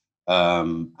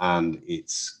 and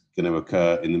it's going to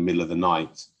occur in the middle of the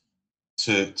night,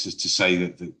 to say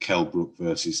that Kell Brook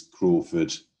versus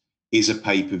Crawford is a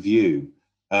pay-per-view.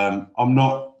 I'm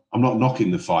not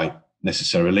knocking the fight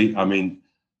necessarily. I mean,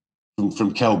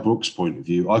 from Kell Brook's point of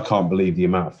view, I can't believe the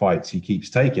amount of fights he keeps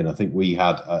taking. I think we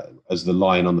had as the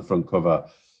line on the front cover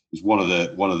is one of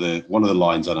the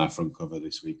lines on our front cover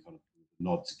this week. Kind of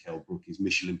nod to Kell Brook is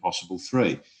Mission Impossible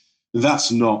 3.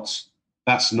 That's not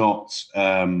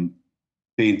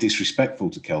being disrespectful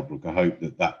to Kell Brook. I hope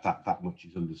that much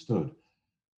is understood.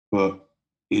 But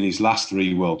in his last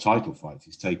 3 world title fights,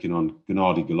 he's taken on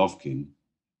Gennady Golovkin,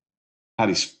 had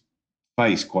his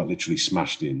face quite literally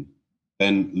smashed in,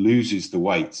 then loses the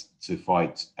weight to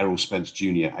fight Errol Spence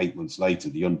Jr. 8 months later,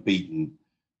 the unbeaten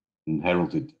and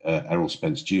heralded Errol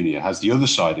Spence Jr. has the other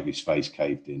side of his face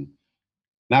caved in.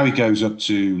 Now he goes up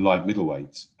to light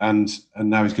middleweight, and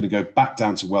now he's going to go back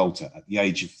down to welter at the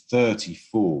age of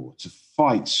 34 to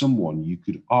fight someone you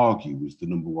could argue was the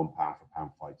number one pound for pound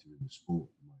fighter in the sport.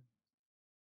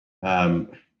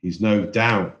 He's no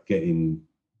doubt getting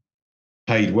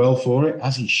paid well for it,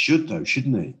 as he should, though,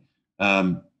 shouldn't he?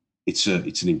 It's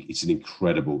an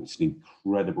incredible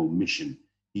mission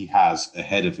he has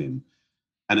ahead of him.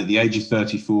 And at the age of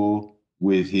 34,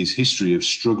 with his history of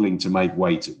struggling to make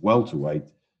weight at welterweight,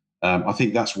 I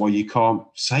think that's why you can't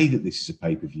say that this is a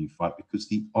pay-per-view fight, because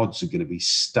the odds are going to be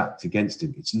stacked against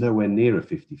him. It's nowhere near a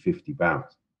 50-50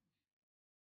 bout.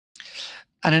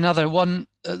 And another one,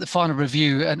 the final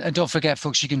review, and don't forget,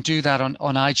 folks, you can do that on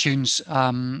iTunes,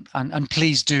 and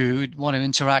please do want to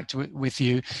interact with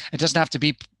you. It doesn't have to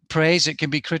be praise, it can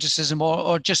be criticism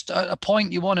or just a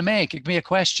point you want to make. It can be a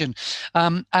question.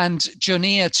 And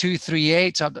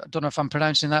Jonia238, I don't know if I'm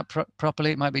pronouncing that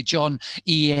properly. It might be John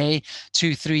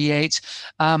EA238.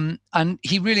 And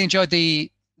he really enjoyed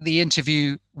the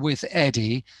interview with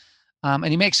Eddie. And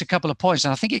he makes a couple of points,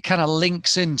 and I think it kind of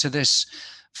links into this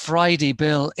Friday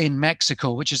bill in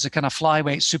Mexico, which is a kind of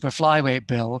flyweight, super flyweight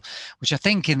bill, which I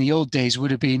think in the old days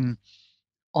would have been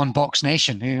on Box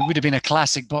Nation. It would have been a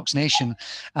classic Box Nation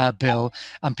bill,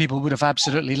 and people would have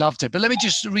absolutely loved it. But let me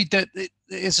just read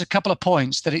there's a couple of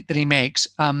points that he makes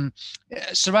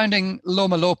surrounding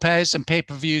Loma Lopez and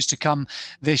pay-per-views to come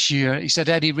this year. He said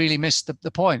Eddie really missed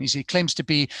the point. He claims to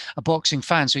be a boxing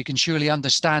fan, so he can surely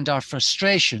understand our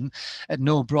frustration at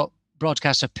no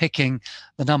broadcaster picking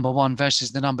the number one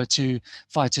versus the number two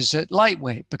fighters at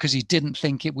lightweight, because he didn't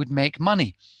think it would make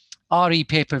money. RE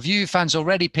pay-per-view fans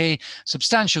already pay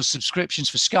substantial subscriptions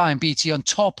for Sky and BT on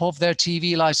top of their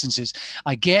TV licenses.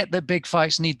 I get that big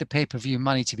fights need the pay-per-view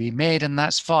money to be made, and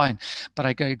that's fine. But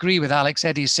I agree with Alex.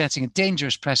 Eddie is setting a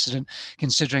dangerous precedent,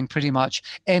 considering pretty much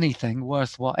any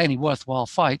worthwhile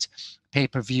fight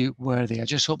pay-per-view worthy. I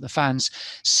just hope the fans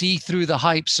see through the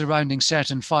hype surrounding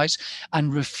certain fights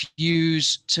and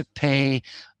refuse to pay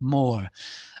more.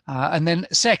 And then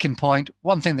second point,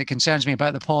 one thing that concerns me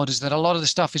about the pod is that a lot of the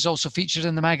stuff is also featured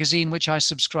in the magazine, which I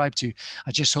subscribe to.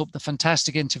 I just hope the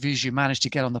fantastic interviews you manage to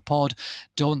get on the pod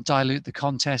don't dilute the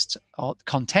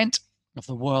content of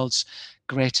the world's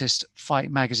greatest fight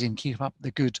magazine. Keep up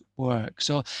the good work.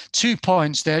 So 2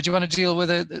 points there. Do you want to deal with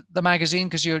the magazine?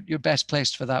 Because you're best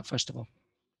placed for that, first of all.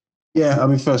 Yeah, I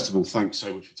mean, first of all, thanks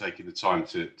so much for taking the time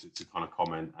to kind of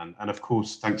comment. And of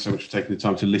course, thanks so much for taking the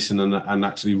time to listen and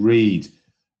actually read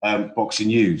Boxing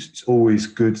News. It's always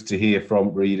good to hear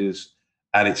from readers,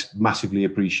 and it's massively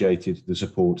appreciated, the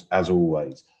support, as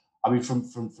always. I mean,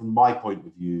 from my point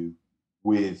of view,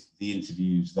 with the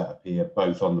interviews that appear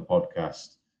both on the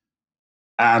podcast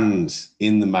and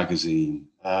in the magazine,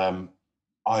 I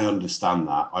understand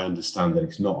that. I understand that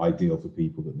it's not ideal for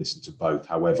people that listen to both.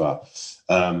 However,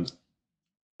 a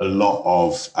lot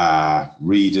of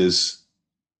readers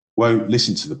won't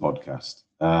listen to the podcast.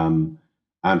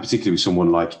 And particularly with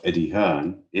someone like Eddie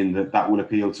Hearn, in that will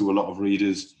appeal to a lot of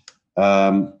readers.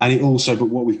 And it also, but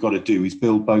what we've got to do is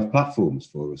build both platforms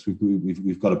for us.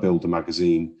 We've got to build the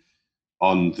magazine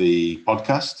on the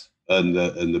podcast and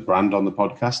the brand on the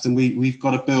podcast, and we've got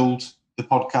to build the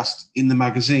podcast in the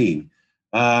magazine.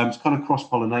 It's kind of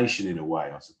cross-pollination in a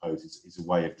way, I suppose. It's a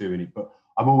way of doing it. But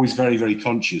I'm always very, very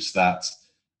conscious that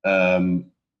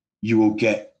you will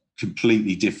get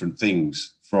completely different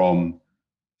things from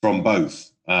both.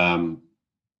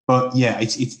 But yeah,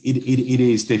 it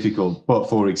is difficult. But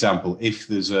for example, if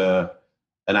there's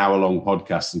an hour-long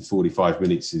podcast and 45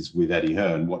 minutes is with Eddie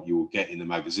Hearn, what you will get in the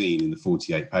magazine in the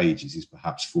 48 pages is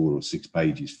perhaps 4 or 6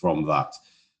 pages from that.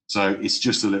 So it's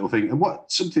just a little thing. And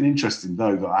something interesting,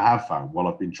 though, that I have found while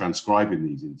I've been transcribing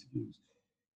these interviews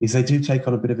is they do take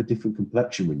on a bit of a different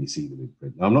complexion when you see them in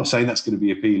print. Now, I'm not saying that's going to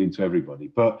be appealing to everybody,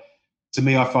 but to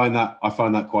me, I find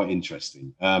that quite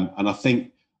interesting. And I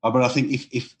think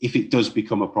if it does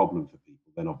become a problem for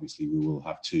people, then obviously we will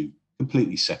have to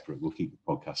completely separate. We'll keep the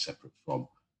podcast separate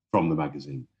from the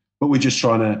magazine. But we're just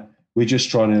trying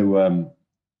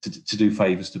to do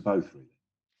favours to both, really.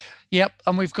 Yep,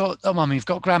 and we've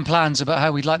got grand plans about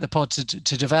how we'd like the pod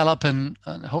to develop, and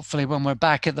hopefully when we're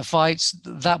back at the fights,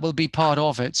 that will be part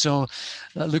of it. So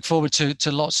look forward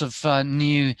to lots of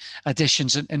new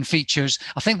additions and features.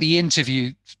 I think the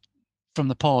interview from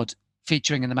the pod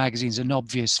featuring in the magazine is an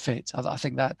obvious fit. I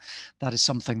think that is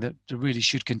something that really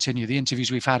should continue. The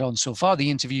interviews we've had on so far, the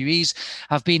interviewees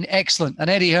have been excellent. And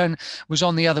Eddie Hearn was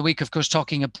on the other week, of course,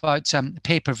 talking about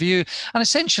pay-per-view and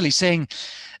essentially saying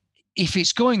if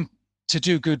it's going to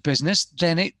do good business,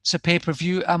 then it's a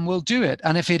pay-per-view and we'll do it.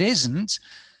 And if it isn't,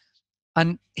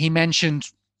 and he mentioned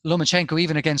Lomachenko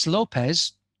even against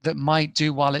Lopez, that might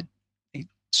do while it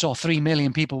saw 3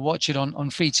 million people watch it on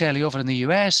free telly over in the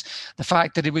US. The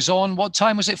fact that it was on, what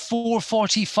time was it?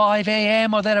 4:45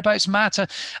 a.m. or thereabouts, Matt,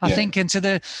 I think into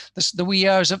the wee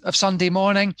hours of Sunday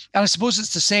morning. And I suppose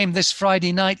it's the same this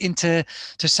Friday night into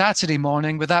Saturday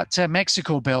morning with that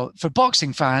Mexico bill. For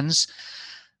boxing fans,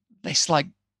 it's like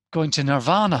going to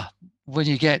Nirvana when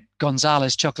you get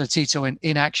Gonzalez, Chocolatito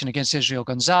in action against Israel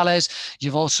Gonzalez.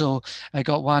 You've also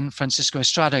got Juan Francisco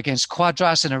Estrada against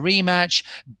Cuadras in a rematch.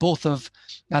 Both of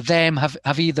them have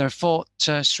either fought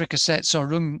Srikasets or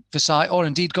Rungvisai, or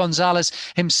indeed Gonzalez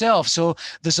himself. So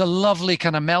there's a lovely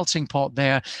kind of melting pot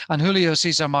there. And Julio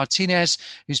Cesar Martinez,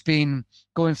 who's been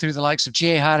going through the likes of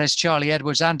Jay Harris, Charlie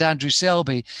Edwards, and Andrew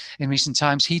Selby in recent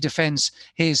times. He defends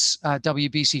his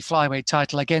WBC flyweight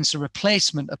title against a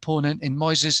replacement opponent in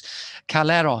Moises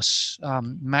Caleros.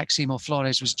 Maximo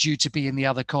Flores was due to be in the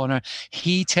other corner.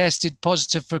 He tested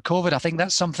positive for COVID. I think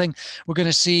that's something we're going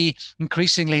to see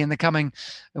increasingly in the coming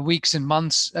weeks and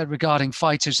months regarding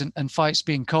fighters and fights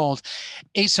being called.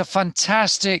 It's a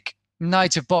fantastic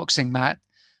night of boxing, Matt.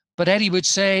 But Eddie would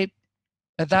say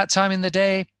at that time in the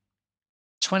day,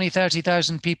 20,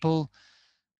 30,000 people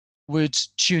would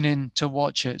tune in to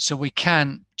watch it. So we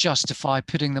can't justify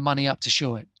putting the money up to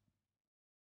show it.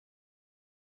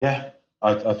 Yeah,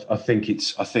 I think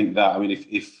that, I mean,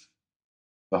 if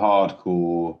the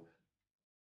hardcore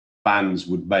fans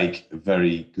would make a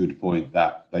very good point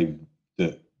that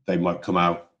they might come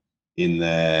out in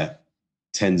their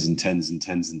tens and tens and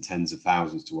tens and tens of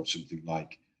thousands to watch something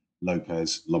like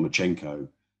Lopez Lomachenko.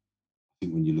 I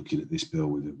think when you're looking at this bill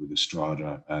with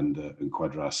Estrada and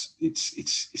Cuadras,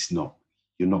 it's not,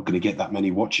 you're not going to get that many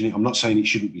watching it. I'm not saying it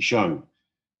shouldn't be shown,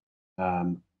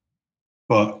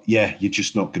 but yeah, you're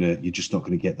just not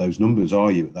gonna get those numbers,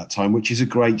 are you, at that time? Which is a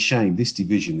great shame. This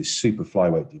division, this super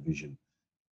flyweight division,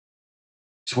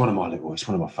 it's one of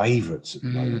my favourites at the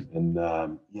moment,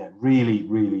 and yeah, really,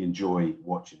 really enjoy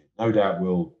watching it. No doubt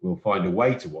we'll find a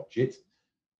way to watch it,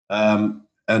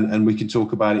 and we can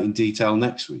talk about it in detail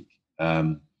next week.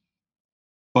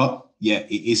 But yeah,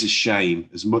 it is a shame.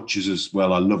 As much as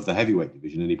well, I love the heavyweight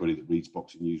division. Anybody that reads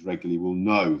boxing news regularly will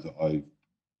know that I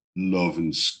love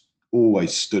and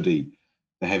always study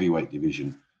the heavyweight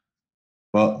division.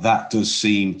 But that does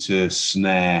seem to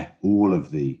snare all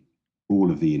of the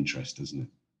interest, doesn't it?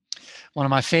 One of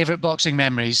my favourite boxing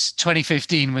memories,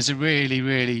 2015 was a really,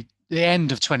 really, the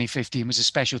end of 2015 was a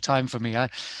special time for me. I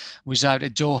was out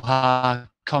at Doha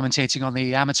commentating on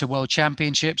the Amateur World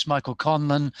Championships. Michael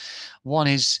Conlan won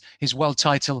his world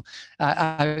title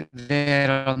out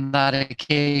there on that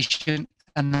occasion.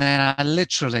 And then I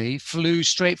literally flew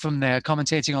straight from there,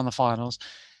 commentating on the finals,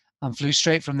 and flew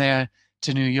straight from there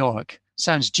to New York.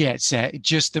 Sounds jet set. It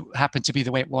just happened to be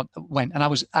the way it went. And I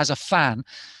was, as a fan,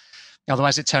 although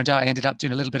as it turned out, I ended up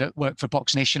doing a little bit of work for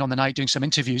Box Nation on the night, doing some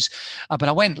interviews. But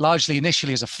I went largely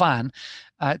initially as a fan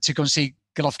to go and see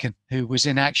Golovkin, who was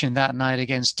in action that night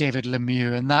against David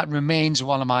Lemieux. And that remains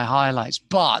one of my highlights.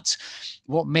 But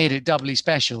what made it doubly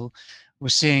special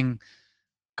was seeing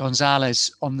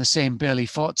Gonzalez on the same bill. He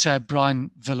fought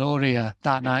Brian Viloria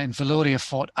that night, and Viloria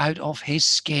fought out of his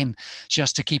skin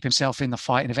just to keep himself in the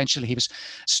fight. And eventually he was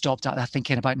stopped at, I think,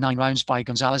 in about 9 rounds by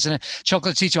Gonzalez. And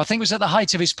Chocolatito, I think, was at the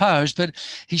height of his powers, but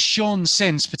he's shown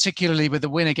since, particularly with the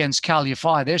win against Kal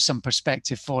Yafai. There's some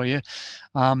perspective for you.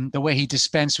 The way he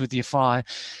dispensed with Yafai.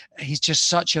 He's just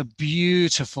such a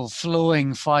beautiful,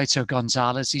 flowing fighter,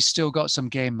 Gonzalez. He's still got some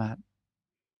game, Matt.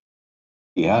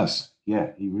 He has.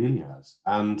 Yeah, he really has.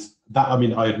 And that, I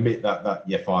mean, I admit that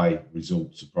Yafai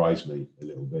result surprised me a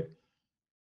little bit.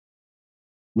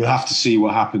 We'll have to see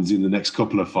what happens in the next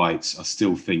couple of fights. I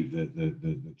still think that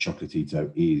the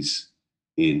Chocolatito is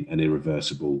in an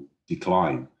irreversible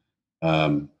decline.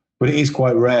 But it is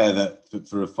quite rare that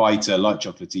for a fighter like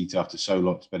Chocolatito, after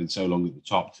spending so long at the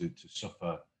top, to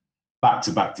suffer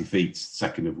back-to-back defeats,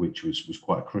 second of which was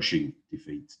quite a crushing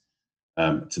defeat.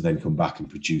 To then come back and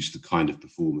produce the kind of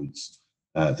performance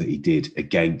that he did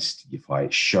against Yafai.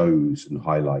 It shows and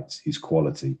highlights his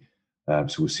quality.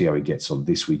 So we'll see how he gets on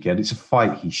this weekend. It's a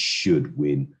fight he should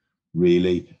win,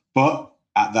 really. But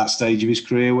at that stage of his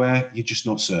career where you're just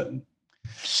not certain.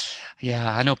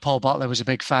 Yeah, I know Paul Butler was a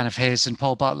big fan of his, and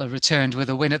Paul Butler returned with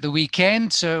a win at the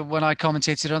weekend. So when I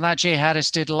commentated on that, Jay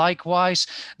Harris did likewise.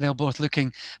 They're both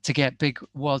looking to get big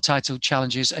world title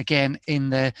challenges again in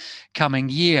the coming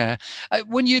year.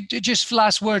 When you just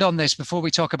last word on this before we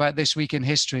talk about this week in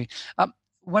history,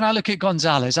 when I look at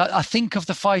Gonzalez, I think of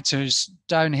the fighters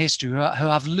down history who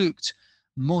have looked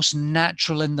most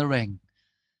natural in the ring.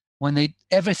 When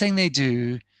everything they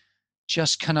do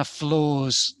just kind of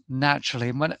flows naturally.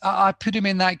 And when I put him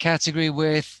in that category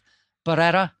with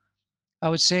Barrera, I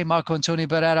would say Marco Antonio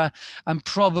Barrera, and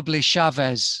probably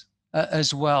Chavez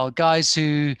as well. Guys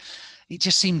who, it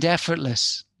just seemed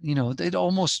effortless. It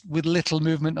almost with little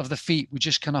movement of the feet would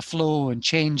just kind of flow and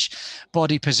change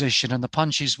body position, and the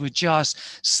punches would just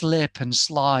slip and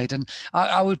slide. And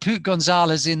I would put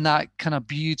Gonzalez in that kind of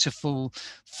beautiful,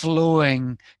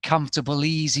 flowing, comfortable,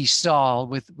 easy style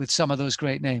with some of those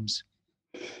great names.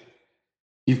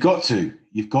 You've got to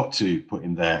put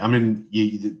him there. I mean,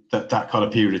 that kind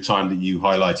of period of time that you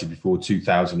highlighted before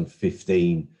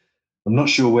 2015. I'm not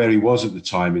sure where he was at the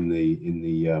time in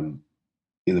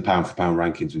the pound for pound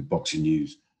rankings with Boxing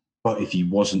News, but if he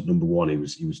wasn't number one, he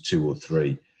was 2 or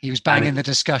 3. He was banging the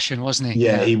discussion, wasn't he?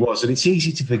 Yeah, he was, and it's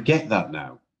easy to forget that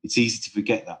now.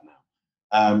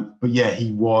 But yeah,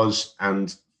 he was,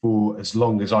 and for as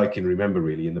long as I can remember,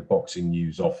 really, in the Boxing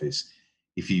News office,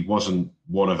 if he wasn't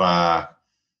one of our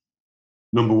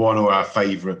number one or our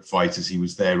favourite fighters, he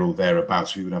was there or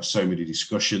thereabouts. We would have so many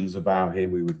discussions about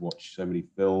him. We would watch so many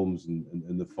films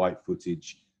and the fight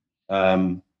footage.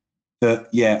 That,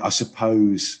 yeah, I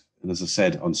suppose, and as I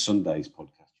said on Sunday's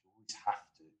podcast, you always have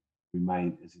to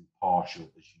remain as impartial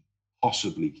as you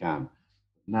possibly can.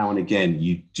 Now and again,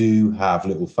 you do have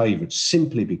little favourites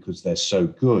simply because they're so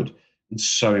good and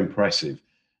so impressive.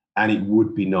 And it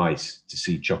would be nice to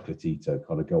see Chocolatito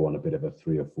kind of go on a bit of a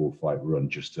 3 or 4 fight run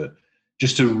just to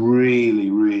really,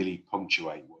 really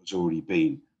punctuate what has already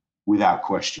been, without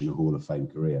question, a Hall of Fame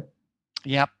career.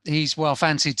 Yep, he's well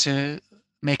fancied to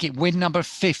make it win number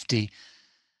 50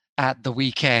 at the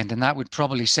weekend, and that would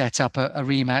probably set up a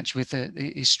rematch with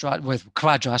with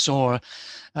Cuadras, or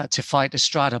to fight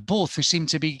Estrada, both who seem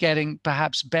to be getting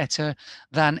perhaps better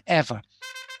than ever.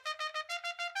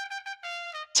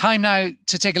 Time now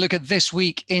to take a look at this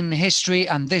week in history,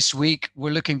 and this week we're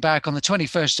looking back on the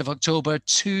 21st of October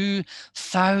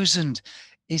 2000.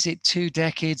 Is it 2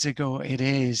 decades ago? It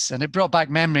is. And it brought back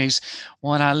memories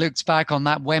when I looked back on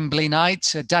that Wembley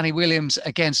night. Danny Williams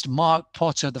against Mark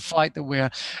Potter, the fight that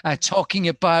we're talking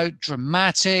about.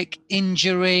 Dramatic,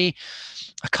 injury,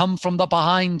 a come from the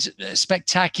behind,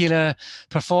 spectacular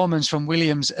performance from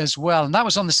Williams as well. And that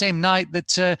was on the same night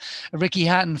that Ricky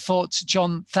Hatton fought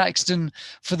John Thaxton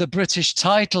for the British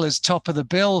title as top of the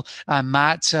bill.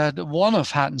 Matt, one of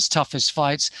Hatton's toughest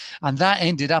fights, and that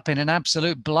ended up in an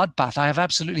absolute bloodbath. I have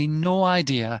absolutely no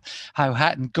idea how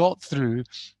Hatton got through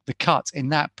the cut in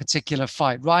that particular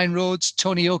fight. Ryan Rhodes,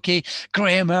 Tony Oki,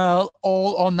 Graham Earl,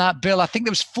 all on that bill. I think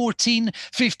there was 14,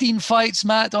 15 fights,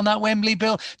 Matt, on that Wembley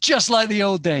bill, just like the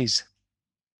old days.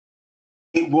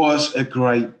 It was a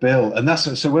great bill. And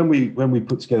that's so when we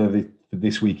put together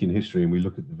this week in history and we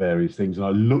look at the various things, and I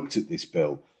looked at this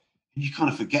bill, you kind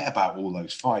of forget about all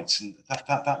those fights. And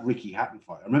that Ricky Hatton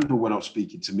fight, I remember when I was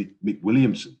speaking to Mick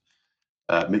Williamson,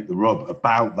 Mick the Rub,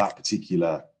 about that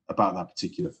particular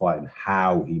fight and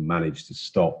how he managed to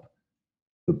stop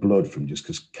the blood from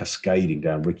just cascading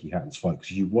down Ricky Hatton's fight.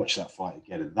 Because you watch that fight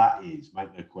again, and that is,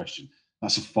 make no question,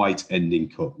 that's a fight-ending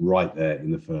cut right there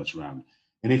in the first round.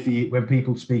 And when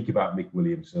people speak about Mick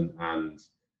Williamson, and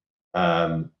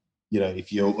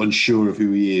if you're unsure of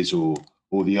who he is or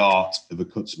the art of a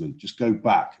cutsman, just go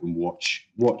back and watch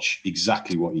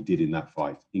exactly what he did in that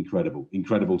fight. Incredible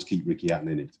to keep Ricky Hatton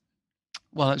in it.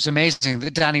 Well, it's amazing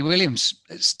that Danny Williams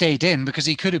stayed in, because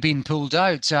he could have been pulled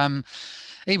out.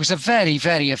 It was a very,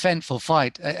 very eventful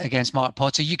fight against Mark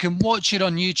Potter. You can watch it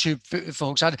on YouTube,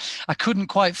 folks. I couldn't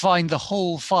quite find the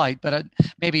whole fight, but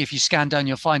maybe if you scan down,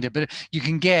 you'll find it. But you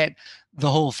can get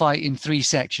the whole fight in 3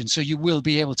 sections, so you will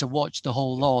be able to watch the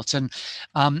whole lot. And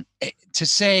to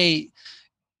say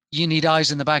you need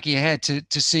eyes in the back of your head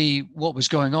to see what was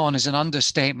going on is an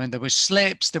understatement. There were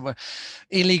slips, there were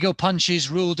illegal punches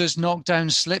ruled as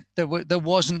knockdowns, slip there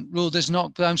wasn't ruled as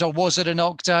knockdowns, or was it a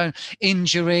knockdown?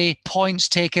 Injury, points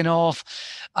taken off,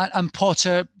 and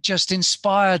Potter just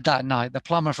inspired that night. The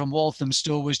plumber from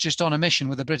Walthamstow was just on a mission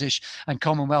with the British and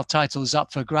Commonwealth titles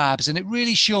up for grabs, and it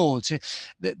really showed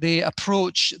the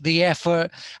approach, the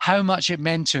effort, how much it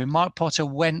meant to him. Mark Potter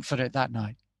went for it that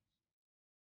night.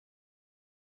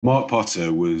 Mark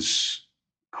Potter was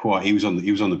he was on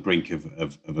the brink of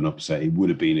an upset. It would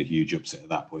have been a huge upset at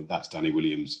that point. That's Danny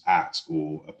Williams at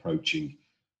or approaching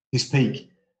his peak.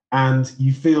 And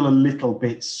you feel a little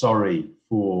bit sorry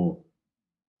for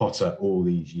Potter all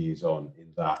these years on, in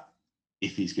that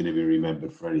if he's going to be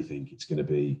remembered for anything, it's going to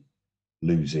be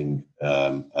losing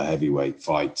a heavyweight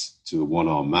fight to a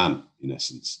one-armed man, in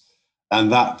essence.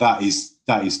 And that is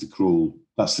the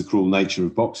cruel nature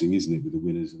of boxing, isn't it? With the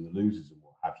winners and the losers and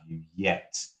what have value.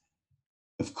 Yet,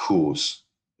 of course,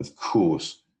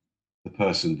 the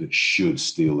person that should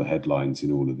steal the headlines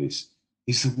in all of this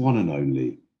is the one and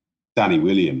only Danny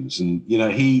Williams. And, you know,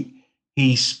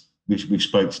 we've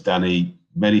spoke to Danny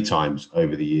many times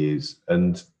over the years,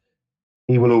 and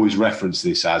he will always reference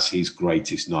this as his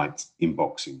greatest night in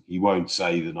boxing. He won't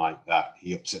say the night that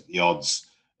he upset the odds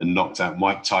and knocked out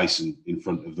Mike Tyson in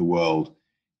front of the world.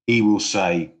 He will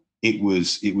say it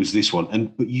was this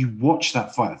one. But you watch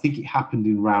that fight. I think it happened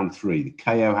in round 3. The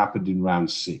KO happened in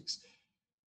round 6.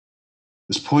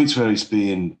 There's points where his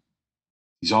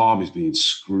arm is being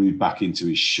screwed back into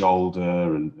his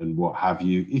shoulder and what have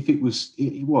you. If it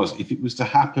was to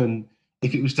happen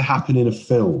in a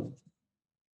film,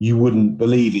 you wouldn't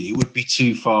believe it. It would be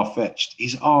too far-fetched.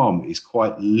 His arm is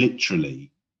quite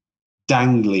literally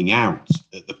dangling out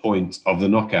at the point of the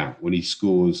knockout when he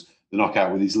scores the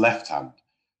knockout with his left hand,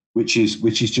 which is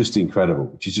just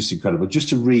incredible. Just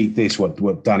to read this,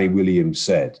 what Danny Williams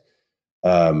said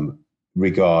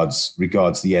regards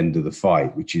the end of the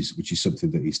fight, which is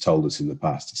something that he's told us in the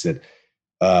past. He said,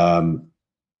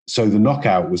 so the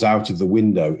knockout was out of the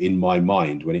window in my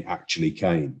mind when it actually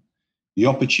came. The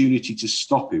opportunity to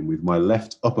stop him with my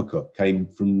left uppercut came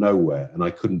from nowhere, and I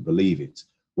couldn't believe it.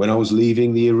 When I was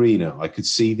leaving the arena, I could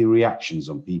see the reactions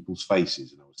on people's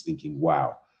faces, and I was thinking,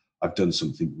 wow, I've done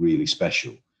something really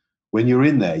special. When you're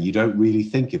in there, you don't really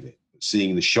think of it. But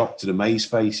seeing the shocked and amazed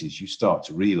faces, you start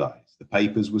to realize. The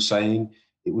papers were saying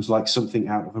it was like something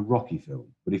out of a Rocky film.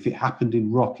 But if it happened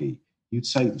in Rocky, you'd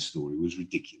say the story was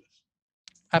ridiculous.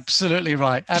 Absolutely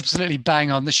right. Absolutely bang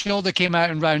on. The shoulder came out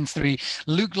in round 3,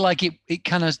 looked like it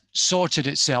kind of sorted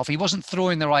itself. He wasn't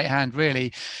throwing the right hand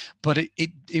really, but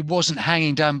it wasn't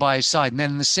hanging down by his side. And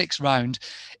then in the 6th round,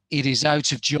 it is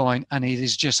out of joint and it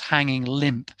is just hanging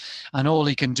limp. And all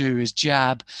he can do is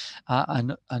jab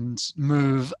and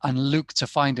move and look to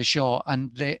find a shot.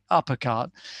 And the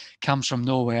uppercut comes from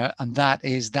nowhere. And that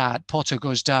is that. Potter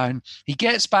goes down. He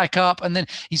gets back up and then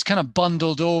he's kind of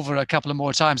bundled over a couple of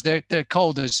more times. They're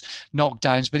called as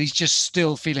knockdowns, but he's just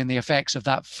still feeling the effects of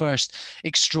that first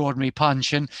extraordinary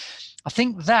punch. And I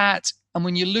think that, and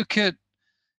when you look at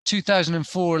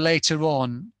 2004 later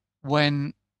on,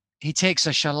 when he takes a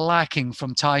shellacking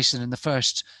from Tyson in the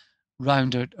first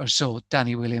round or so,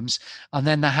 Danny Williams, and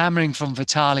then the hammering from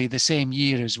Vitali the same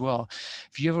year as well.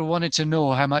 If you ever wanted to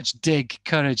know how much dig,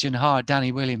 courage and heart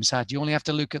Danny Williams had, you only have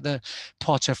to look at the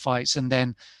Potter fights and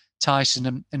then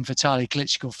Tyson and Vitali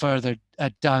Klitschko further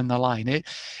down the line.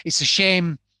 It's a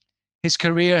shame his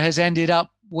career has ended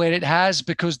up where it has,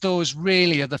 because those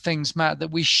really are the things, Matt, that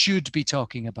we should be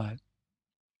talking about.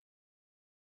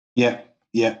 Yeah,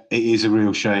 it is a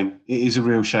real shame. It is a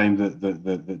real shame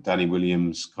that Danny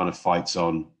Williams kind of fights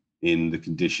on in the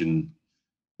condition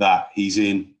that he's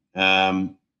in.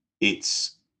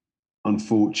 It's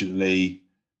unfortunately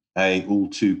a all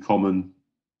too common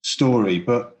story,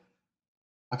 but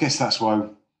I guess that's why,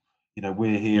 you know,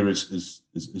 we're here as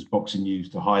Boxing News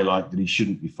to highlight that he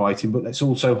shouldn't be fighting, but let's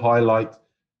also highlight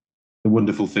the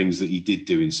wonderful things that he did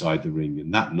do inside the ring.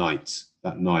 And that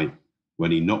night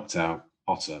when he knocked out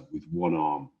Potter with one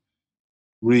arm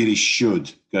really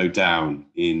should go down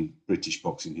in British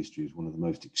boxing history as one of the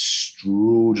most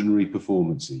extraordinary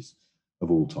performances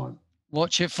of all time.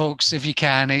 Watch it, folks, if you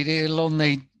can. It'll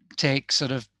only take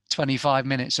sort of 25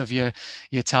 minutes of your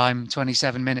time,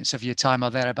 27 minutes of your time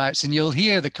or thereabouts, and you'll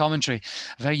hear the commentary.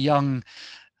 A very young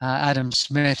Adam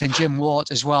Smith and Jim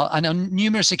Watt as well. And on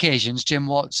numerous occasions, Jim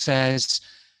Watt says,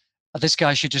 this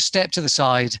guy should just step to the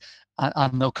side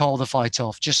and they'll call the fight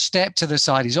off. Just step to the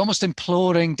side. He's almost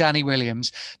imploring Danny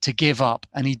Williams to give up,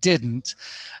 and he didn't.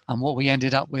 And what we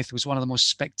ended up with was one of the most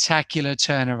spectacular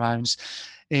turnarounds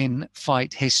in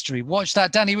fight history. Watch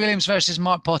that. Danny Williams versus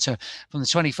Mark Potter from the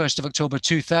 21st of October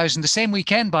 2000. The same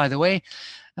weekend, by the way,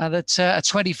 that at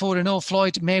 24-0,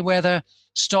 Floyd Mayweather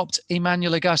stopped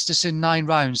Emmanuel Augustus in 9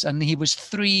 rounds, and he was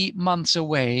 3 months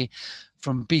away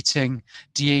from beating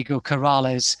Diego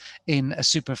Corrales in a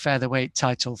super featherweight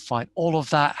title fight. All of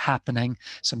that happening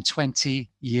some 20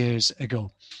 years ago.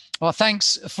 Well,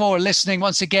 thanks for listening.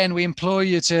 Once again, we implore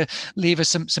you to leave us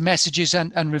some messages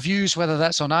and reviews, whether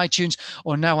that's on iTunes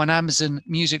or now on Amazon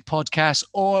Music Podcasts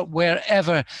or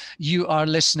wherever you are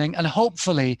listening and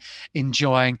hopefully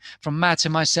enjoying. From Matt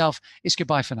and myself, it's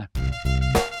goodbye for now.